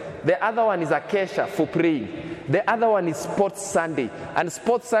breakfast. The other one is Akesha for praying. The other one is Sports Sunday. And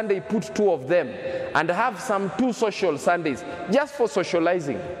Sports Sunday, put 2 of them. And have some 2 social Sundays, just for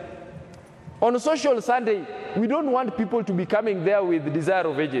socializing. On Social Sunday, we don't want people to be coming there with Desire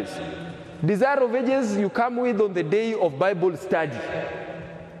of Ages. Desire of Ages you come with on the day of Bible study.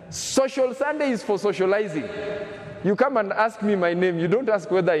 Social Sunday is for socializing. You come and ask me my name. You don't ask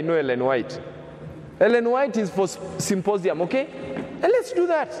whether I know Ellen White. Ellen White is for symposium, okay? And let's do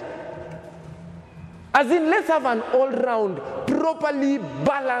that. As in, let's have an all-round, properly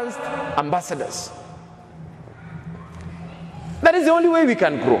balanced ambassadors. That is the only way we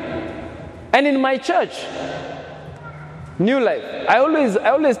can grow. And in my church, New Life, I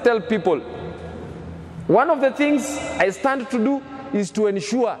always tell people, one of the things I stand to do is to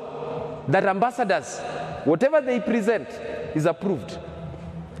ensure that ambassadors, whatever they present, is approved.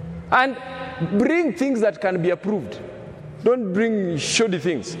 And bring things that can be approved. Don't bring shoddy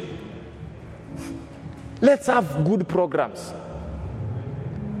things. Let's have good programs.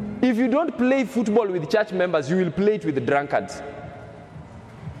 If you don't play football with church members, you will play it with the drunkards.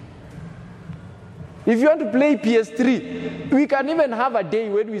 If you want to play PS3, we can even have a day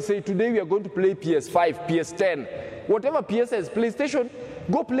when we say, today we are going to play PS5, PS10. Whatever PS has, PlayStation,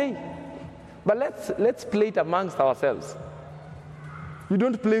 go play. But let's play it amongst ourselves. You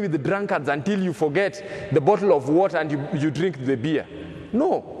don't play with the drunkards until you forget the bottle of water and you drink the beer.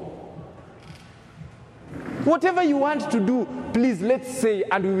 No. Whatever you want to do, please let's say,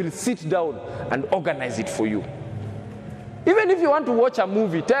 and we will sit down and organize it for you. Even if you want to watch a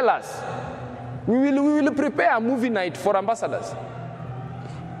movie, tell us. We will prepare a movie night for ambassadors.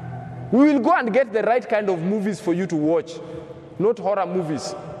 We will go and get the right kind of movies for you to watch, not horror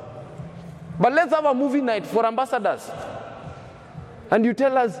movies. But let's have a movie night for ambassadors. And you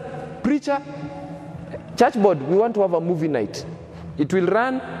tell us, preacher, church board, we want to have a movie night. It will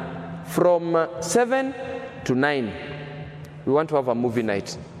run from 7 to 9. We want to have a movie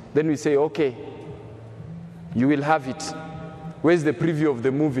night. Then we say, okay, you will have it. Where's the preview of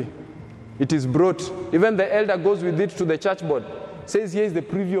the movie? It is brought. Even the elder goes with it to the church board. Says, here's the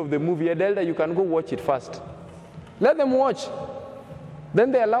preview of the movie. And elder, you can go watch it first. Let them watch.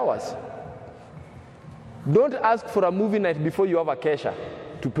 Then they allow us. Don't ask for a movie night before you have a kesha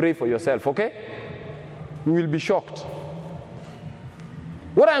to pray for yourself, okay? You will be shocked.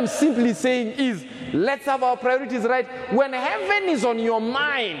 What I'm simply saying is, let's have our priorities right. When heaven is on your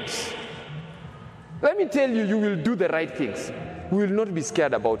mind, let me tell you, you will do the right things. We will not be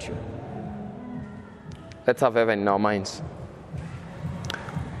scared about you. Let's have heaven in our minds.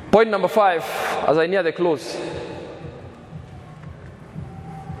 Point number 5, as I near the close.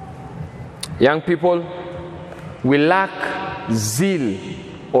 Young people, we lack zeal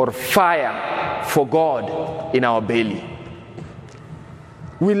or fire for God in our belly.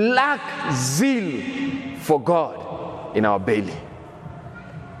 We lack zeal for God in our belly.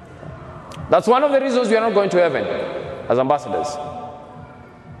 That's one of the reasons we are not going to heaven as ambassadors.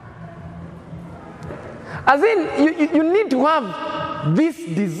 As in, you need to have this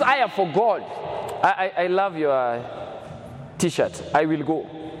desire for God. I love your t-shirt. I will go.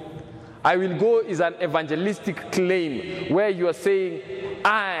 I will go is an evangelistic claim where you are saying,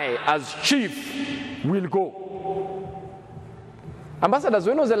 I, as chief, will go. Ambassadors,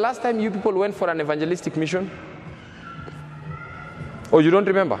 when was the last time you people went for an evangelistic mission? Oh, you don't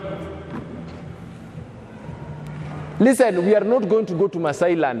remember? Listen, we are not going to go to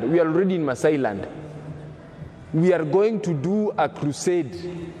Masai Land. We are already in Masai Land. We are going to do a crusade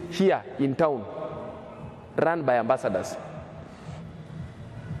here in town, run by ambassadors.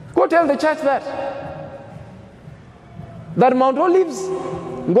 Go tell the church that Mount Olives,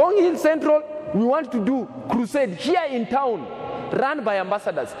 Ngong Hill Central, we want to do crusade here in town, run by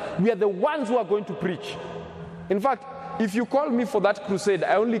ambassadors. We are the ones who are going to preach. In fact, if you call me for that crusade,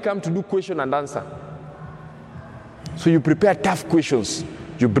 I only come to do question and answer. So you prepare tough questions,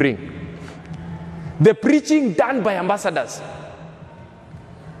 you bring. The preaching done by ambassadors.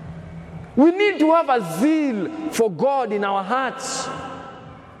 We need to have a zeal for God in our hearts.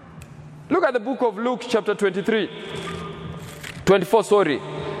 Look at the book of Luke chapter 24,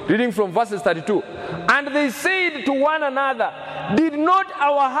 reading from verses 32. And they said to one another, did not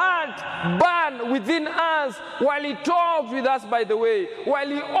our heart burn within us while he talked with us by the way, while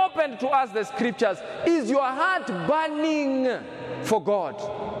he opened to us the scriptures? Is your heart burning for God?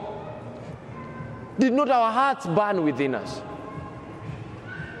 Did not our hearts burn within us?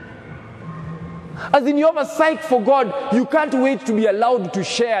 As in, you have a sight for God. You can't wait to be allowed to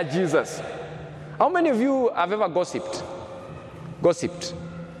share Jesus. How many of you have ever gossiped? Gossiped.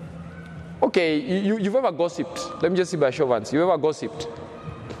 Okay, you've ever gossiped. Let me just see by show of hands. You've ever gossiped?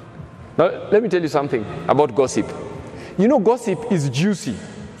 Now, let me tell you something about gossip. You know, gossip is juicy.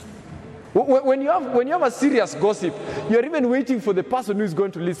 When you have a serious gossip, you're even waiting for the person who is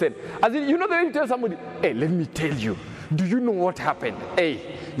going to listen. As in, you know, the way you tell somebody, hey, let me tell you, do you know what happened?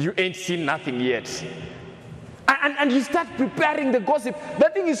 Hey, you ain't seen nothing yet. And you start preparing the gossip.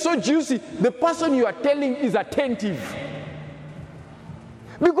 That thing is so juicy. The person you are telling is attentive.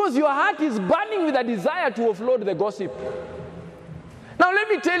 Because your heart is burning with a desire to offload the gossip. Now let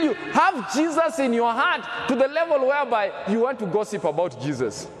me tell you, have Jesus in your heart to the level whereby you want to gossip about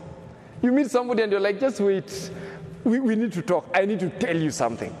Jesus. You meet somebody and you're like, just wait. We need to talk. I need to tell you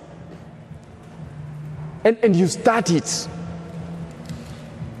something. And you start it.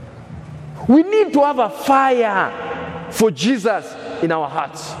 We need to have a fire for Jesus in our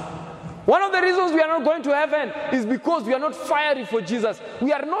hearts. One of the reasons we are not going to heaven is because we are not fiery for Jesus.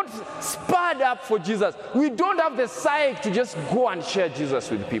 We are not spurred up for Jesus. We don't have the psyche to just go and share Jesus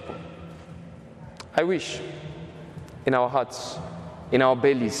with people. I wish in our hearts, in our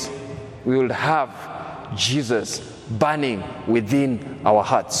bellies, we will have Jesus burning within our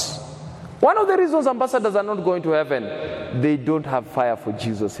hearts. One of the reasons ambassadors are not going to heaven, they don't have fire for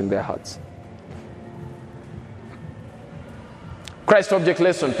Jesus in their hearts. Christ Object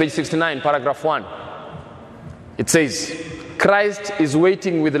Lesson, page 69, paragraph 1. It says, Christ is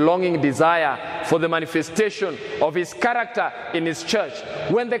waiting with longing desire for the manifestation of his character in his church.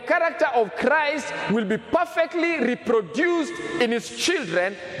 When the character of Christ will be perfectly reproduced in his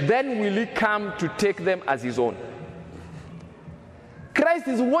children, then will he come to take them as his own. Christ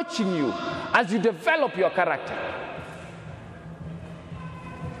is watching you as you develop your character.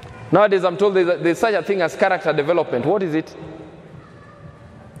 Nowadays, I'm told there's such a thing as character development. What is it?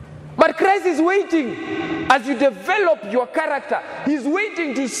 But Christ is waiting as you develop your character. He's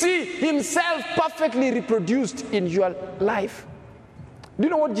waiting to see himself perfectly reproduced in your life. Do you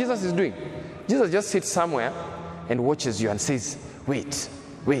know what Jesus is doing? Jesus just sits somewhere and watches you and says, wait.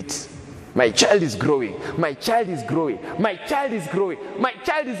 My child is growing. My child is growing. My child is growing. My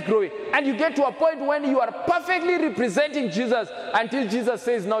child is growing. And you get to a point when you are perfectly representing Jesus until Jesus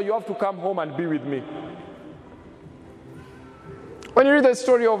says, now you have to come home and be with me. When you read the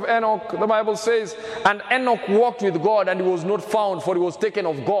story of Enoch, the Bible says, and Enoch walked with God and he was not found, for he was taken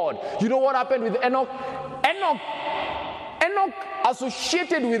of God. You know what happened with Enoch? Enoch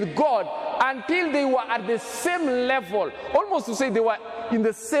associated with God until they were at the same level. Almost to say they were in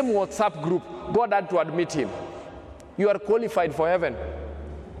the same WhatsApp group. God had to admit him. You are qualified for heaven.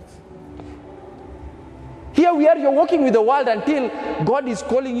 Here we are, you're walking with the world until God is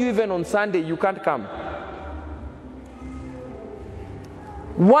calling you even on Sunday. You can't come.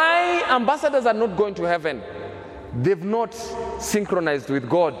 Why ambassadors are not going to heaven? They've not synchronized with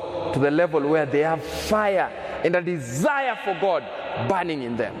God to the level where they have fire and a desire for God burning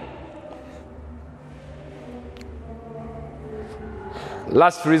in them.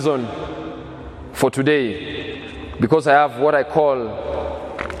 Last reason for today, because I have what I call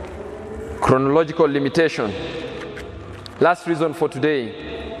chronological limitation. Last reason for today,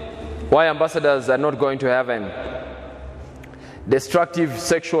 why ambassadors are not going to heaven. Destructive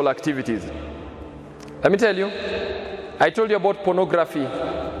sexual activities. Let me tell you, I told you about pornography.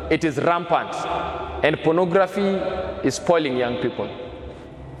 It is rampant. And pornography is spoiling young people.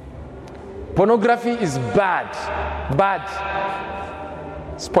 Pornography is bad.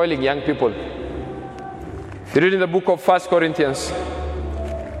 Spoiling young people. You read in the book of 1 Corinthians.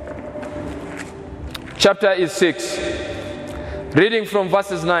 Chapter is 6. Reading from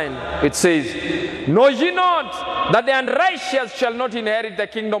verses 9, it says, know ye not that the unrighteous shall not inherit the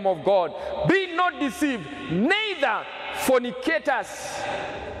kingdom of God? Be not deceived, neither fornicators.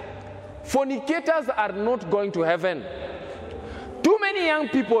 Fornicators are not going to heaven. Too many young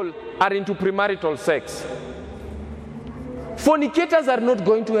people are into premarital sex. Fornicators are not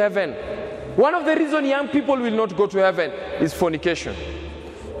going to heaven. One of the reasons young people will not go to heaven is fornication.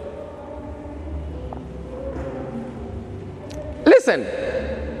 Listen,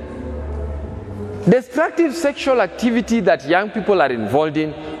 destructive sexual activity that young people are involved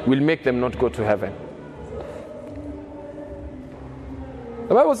in will make them not go to heaven.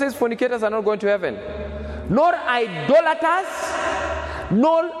 The Bible says fornicators are not going to heaven, nor idolaters,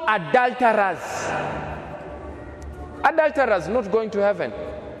 nor adulterers. Adulterers not going to heaven.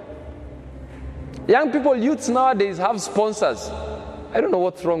 Young people, youths nowadays have sponsors. I don't know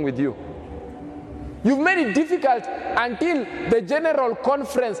what's wrong with you. You've made it difficult until the General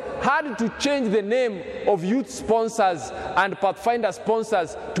Conference had to change the name of youth sponsors and Pathfinder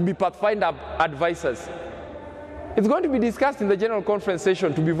sponsors to be Pathfinder advisors. It's going to be discussed in the General Conference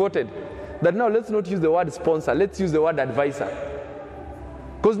session to be voted that now let's not use the word sponsor, let's use the word advisor.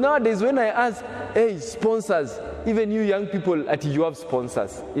 Because nowadays when I ask, hey, sponsors, even you young people, you have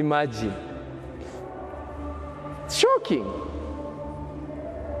sponsors. Imagine. It's shocking.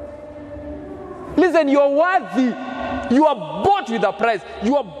 Listen, you are worthy. You are bought with a price.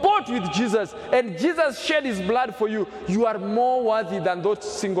 You are bought with Jesus. And Jesus shed his blood for you. You are more worthy than those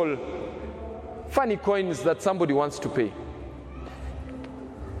single funny coins that somebody wants to pay.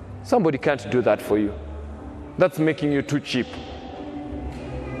 Somebody can't do that for you. That's making you too cheap.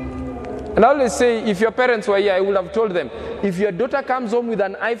 And I always say, if your parents were here, I would have told them, if your daughter comes home with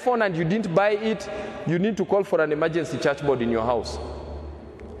an iPhone and you didn't buy it, you need to call for an emergency church board in your house.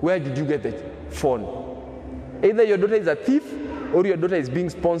 Where did you get the phone? Either your daughter is a thief or your daughter is being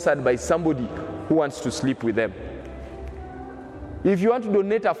sponsored by somebody who wants to sleep with them. If you want to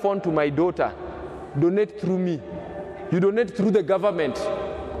donate a phone to my daughter, donate through me. You donate through the government.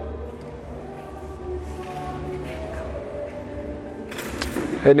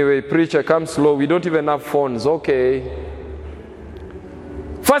 Anyway, preacher, come slow. We don't even have phones. Okay.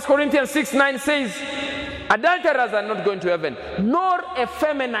 1 Corinthians 6:9 says, adulterers are not going to heaven, nor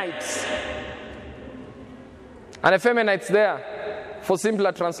effeminates. And effeminates there, for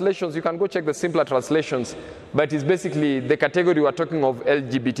simpler translations, you can go check the simpler translations, but it's basically the category we're talking of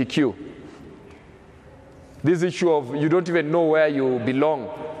LGBTQ. This issue of you don't even know where you belong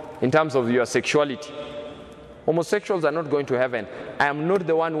in terms of your sexuality. Homosexuals are not going to heaven. I am not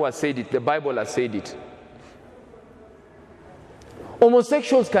the one who has said it. The Bible has said it.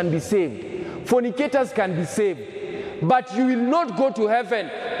 Homosexuals can be saved. Fornicators can be saved. But you will not go to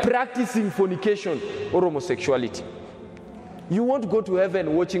heaven practicing fornication or homosexuality. You won't go to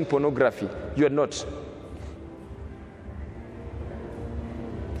heaven watching pornography. You are not.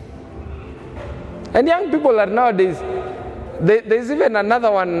 And young people are nowadays, there's even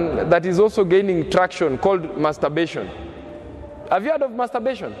another one that is also gaining traction called masturbation. Have you heard of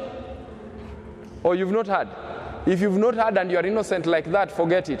masturbation? Or you've not heard? If you've not heard and you're innocent like that,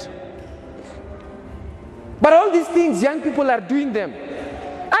 forget it. But all these things, young people are doing them.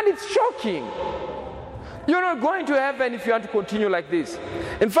 And it's shocking. You're not going to heaven if you want to continue like this.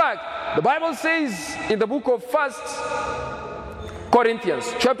 In fact, the Bible says in the book of 1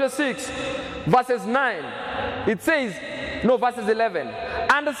 Corinthians, chapter 6, verses 9, it says, verses 11.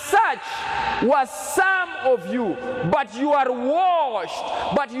 And such were some of you, but you are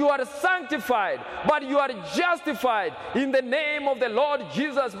washed, but you are sanctified, but you are justified in the name of the Lord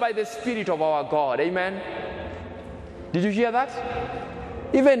Jesus by the Spirit of our God. Amen. Did you hear that?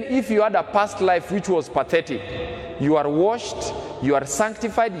 Even if you had a past life which was pathetic, you are washed, you are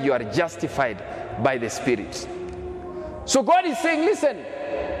sanctified, you are justified by the Spirit. So God is saying, listen,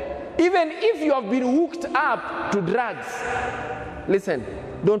 even if you have been hooked up to drugs, listen,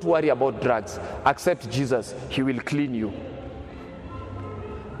 don't worry about drugs. Accept Jesus. He will clean you.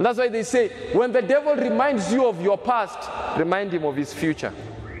 And that's why they say, when the devil reminds you of your past, remind him of his future.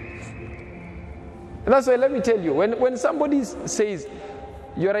 And that's why, let me tell you, when somebody says,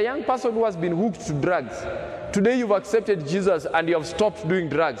 you're a young person who has been hooked to drugs, today you've accepted Jesus and you have stopped doing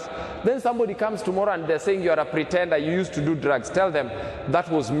drugs. Then somebody comes tomorrow and they're saying you're a pretender, you used to do drugs. Tell them, that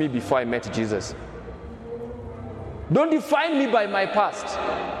was me before I met Jesus. Don't define me by my past.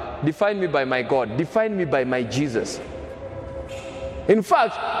 Define me by my God. Define me by my Jesus. In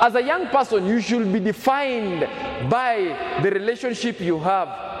fact, as a young person, you should be defined by the relationship you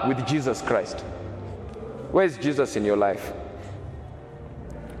have with Jesus Christ. Where is Jesus in your life?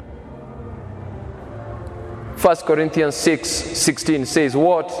 1 Corinthians 6:16 says,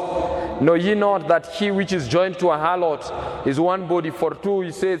 what? Know ye not that he which is joined to a harlot is one body? For two,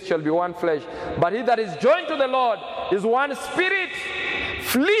 he says, shall be one flesh. But he that is joined to the Lord is one spirit.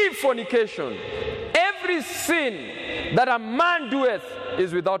 Flee fornication. Every sin that a man doeth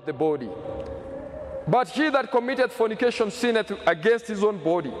is without the body. But he that committeth fornication sinneth against his own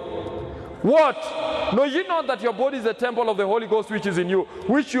body. What? Know ye not that your body is a temple of the Holy Ghost which is in you,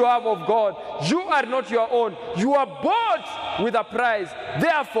 which you have of God? You are not your own. You are bought with a price.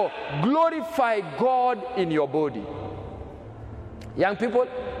 Therefore, glorify God in your body. Young people,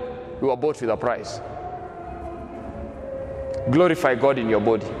 you are bought with a price. Glorify God in your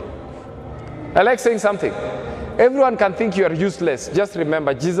body. I like saying something. Everyone can think you are useless. Just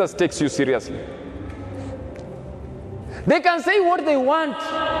remember, Jesus takes you seriously. They can say what they want.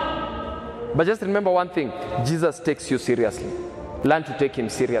 But just remember one thing, Jesus takes you seriously. Learn to take him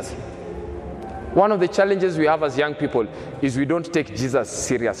seriously. One of the challenges we have as young people is we don't take Jesus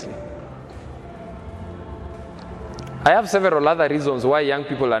seriously. I have several other reasons why young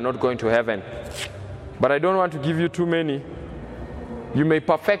people are not going to heaven, but I don't want to give you too many. You may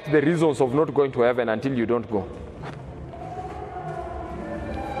perfect the reasons of not going to heaven until you don't go.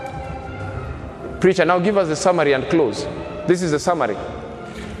 Preacher, now give us a summary and close. This is a summary.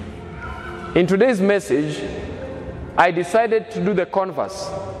 In today's message, I decided to do the converse.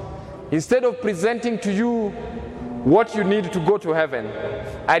 Instead of presenting to you what you need to go to heaven,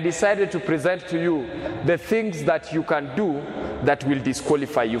 I decided to present to you the things that you can do that will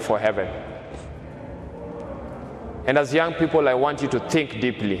disqualify you for heaven. And as young people, I want you to think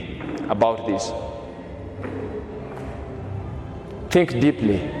deeply about this. Think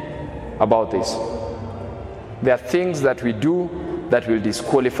deeply about this. There are things that we do that will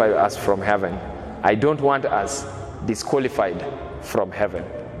disqualify us from heaven. I don't want us disqualified from heaven.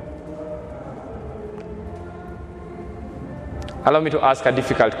 Allow me to ask a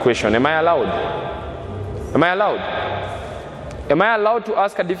difficult question. Am I allowed? Am I allowed? Am I allowed to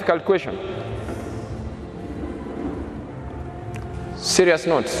ask a difficult question? Serious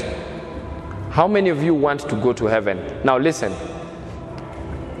notes. How many of you want to go to heaven? Now listen.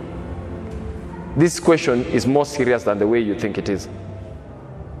 This question is more serious than the way you think it is.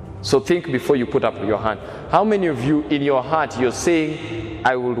 So think before you put up your hand. How many of you in your heart you're saying,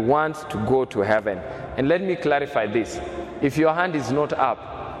 I would want to go to heaven? And let me clarify this. If your hand is not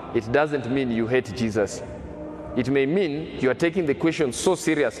up, it doesn't mean you hate Jesus. It may mean you are taking the question so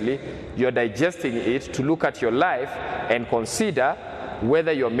seriously, you're digesting it to look at your life and consider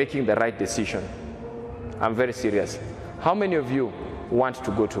whether you're making the right decision. I'm very serious. How many of you want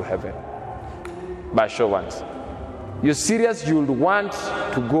to go to heaven? By show of hands. You're serious you would want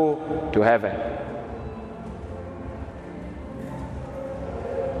to go to heaven.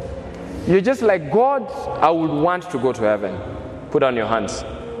 You're just like, God, I would want to go to heaven. Put down your hands.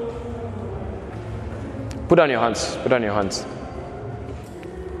 Put down your hands. Put down your hands.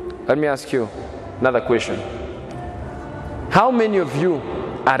 Let me ask you another question. How many of you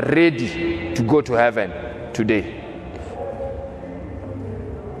are ready to go to heaven today?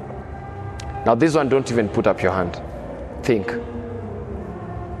 Now this one, don't even put up your hand. Think.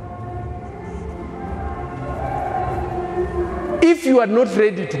 If you are not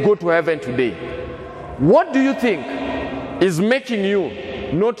ready to go to heaven today, what do you think is making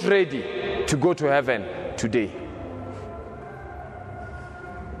you not ready to go to heaven today?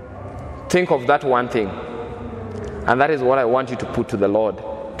 Think of that one thing. And that is what I want you to put to the Lord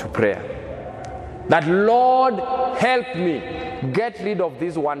to prayer. That, Lord, help me get rid of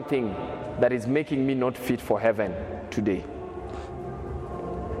this one thing that is making me not fit for heaven today.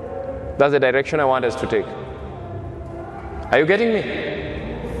 That's the direction I want us to take. Are you getting me?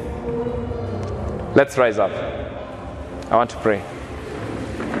 Let's rise up. I want to pray.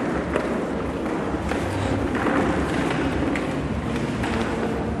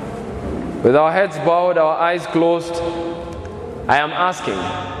 With our heads bowed, our eyes closed, I am asking,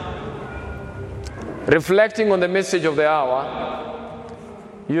 reflecting on the message of the hour,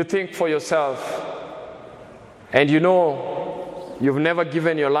 you think for yourself, and you know you've never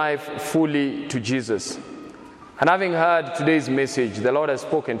given your life fully to Jesus. And having heard today's message, the Lord has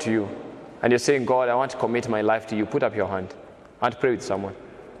spoken to you, and you're saying, God, I want to commit my life to you. Put up your hand. I want to pray with someone.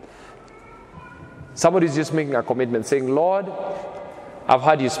 Somebody's just making a commitment, saying, Lord, I've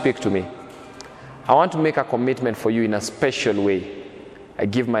heard you speak to me. I want to make a commitment for you in a special way. I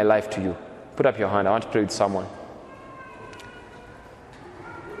give my life to you. Put up your hand. I want to pray with someone.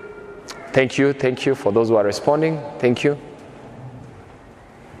 Thank you. Thank you for those who are responding. Thank you.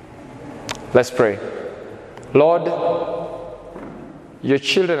 Let's pray. Lord, your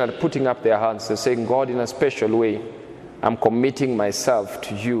children are putting up their hands. They're saying, God, in a special way, I'm committing myself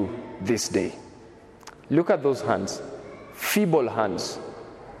to you this day. Look at those hands. Feeble hands.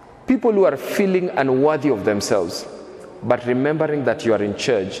 People who are feeling unworthy of themselves, but remembering that you are in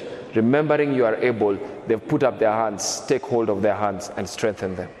charge, remembering you are able, they've put up their hands, take hold of their hands and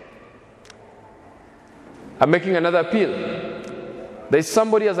strengthen them. I'm making another appeal. There's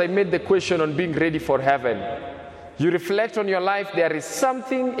somebody, as I made the question on being ready for heaven, you reflect on your life, there is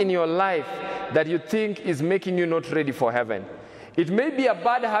something in your life that you think is making you not ready for heaven. It may be a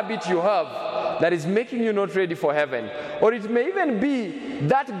bad habit you have that is making you not ready for heaven. Or it may even be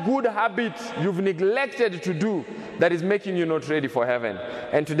that good habit you've neglected to do that is making you not ready for heaven.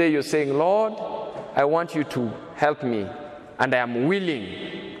 And today you're saying, Lord, I want you to help me, and I am willing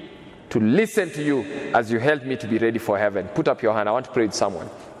to listen to you as you help me to be ready for heaven. Put up your hand. I want to pray with someone.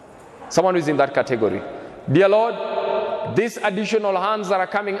 Someone who's in that category. Dear Lord, these additional hands that are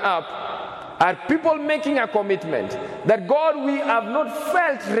coming up, Are people making a commitment that, God, we have not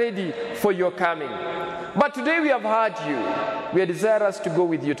felt ready for your coming, but today we have heard you. We are desirous to go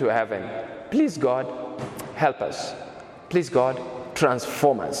with you to heaven. Please, God, help us. Please, God,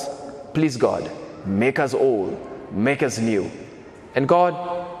 transform us. Please, God, make us whole, make us new. And God,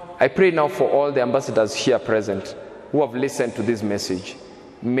 I pray now for all the ambassadors here present who have listened to this message.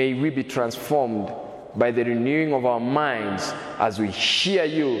 May we be transformed by the renewing of our minds as we hear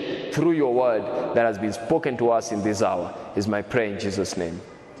you through your word that has been spoken to us in this hour, is my prayer in Jesus' name.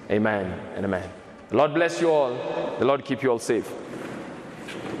 Amen and amen. The Lord bless you all. The Lord keep you all safe.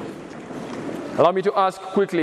 Allow me to ask quickly.